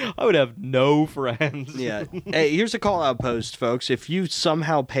 I would have no friends. Yeah. Hey, here's a call out post, folks. If you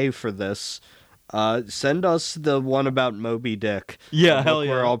somehow pay for this, send us the one about Moby Dick. Yeah, A hell book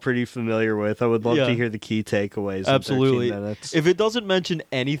yeah. We're all pretty familiar with. I would love Yeah. to hear the key takeaways. Absolutely. In 13 minutes. If it doesn't mention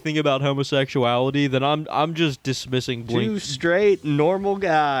anything about homosexuality, then I'm just dismissing Blink. Two straight, normal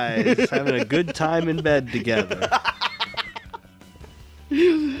guys having a good time in bed together.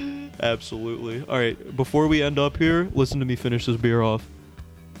 Absolutely. All right, before we end up here, listen to me finish this beer off.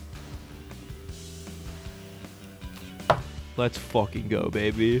 Let's fucking go,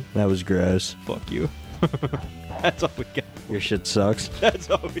 baby. That was gross. Fuck you. That's all we got. Your shit sucks. That's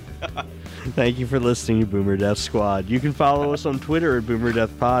all we got. Thank you for listening to Boomer Death Squad. You can follow us on Twitter at Boomer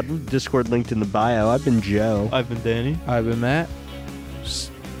Death Pod. Discord linked in the bio. I've been Joe. I've been Danny. I've been Matt.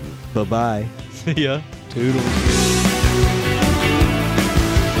 Bye-bye. See ya. Toodles.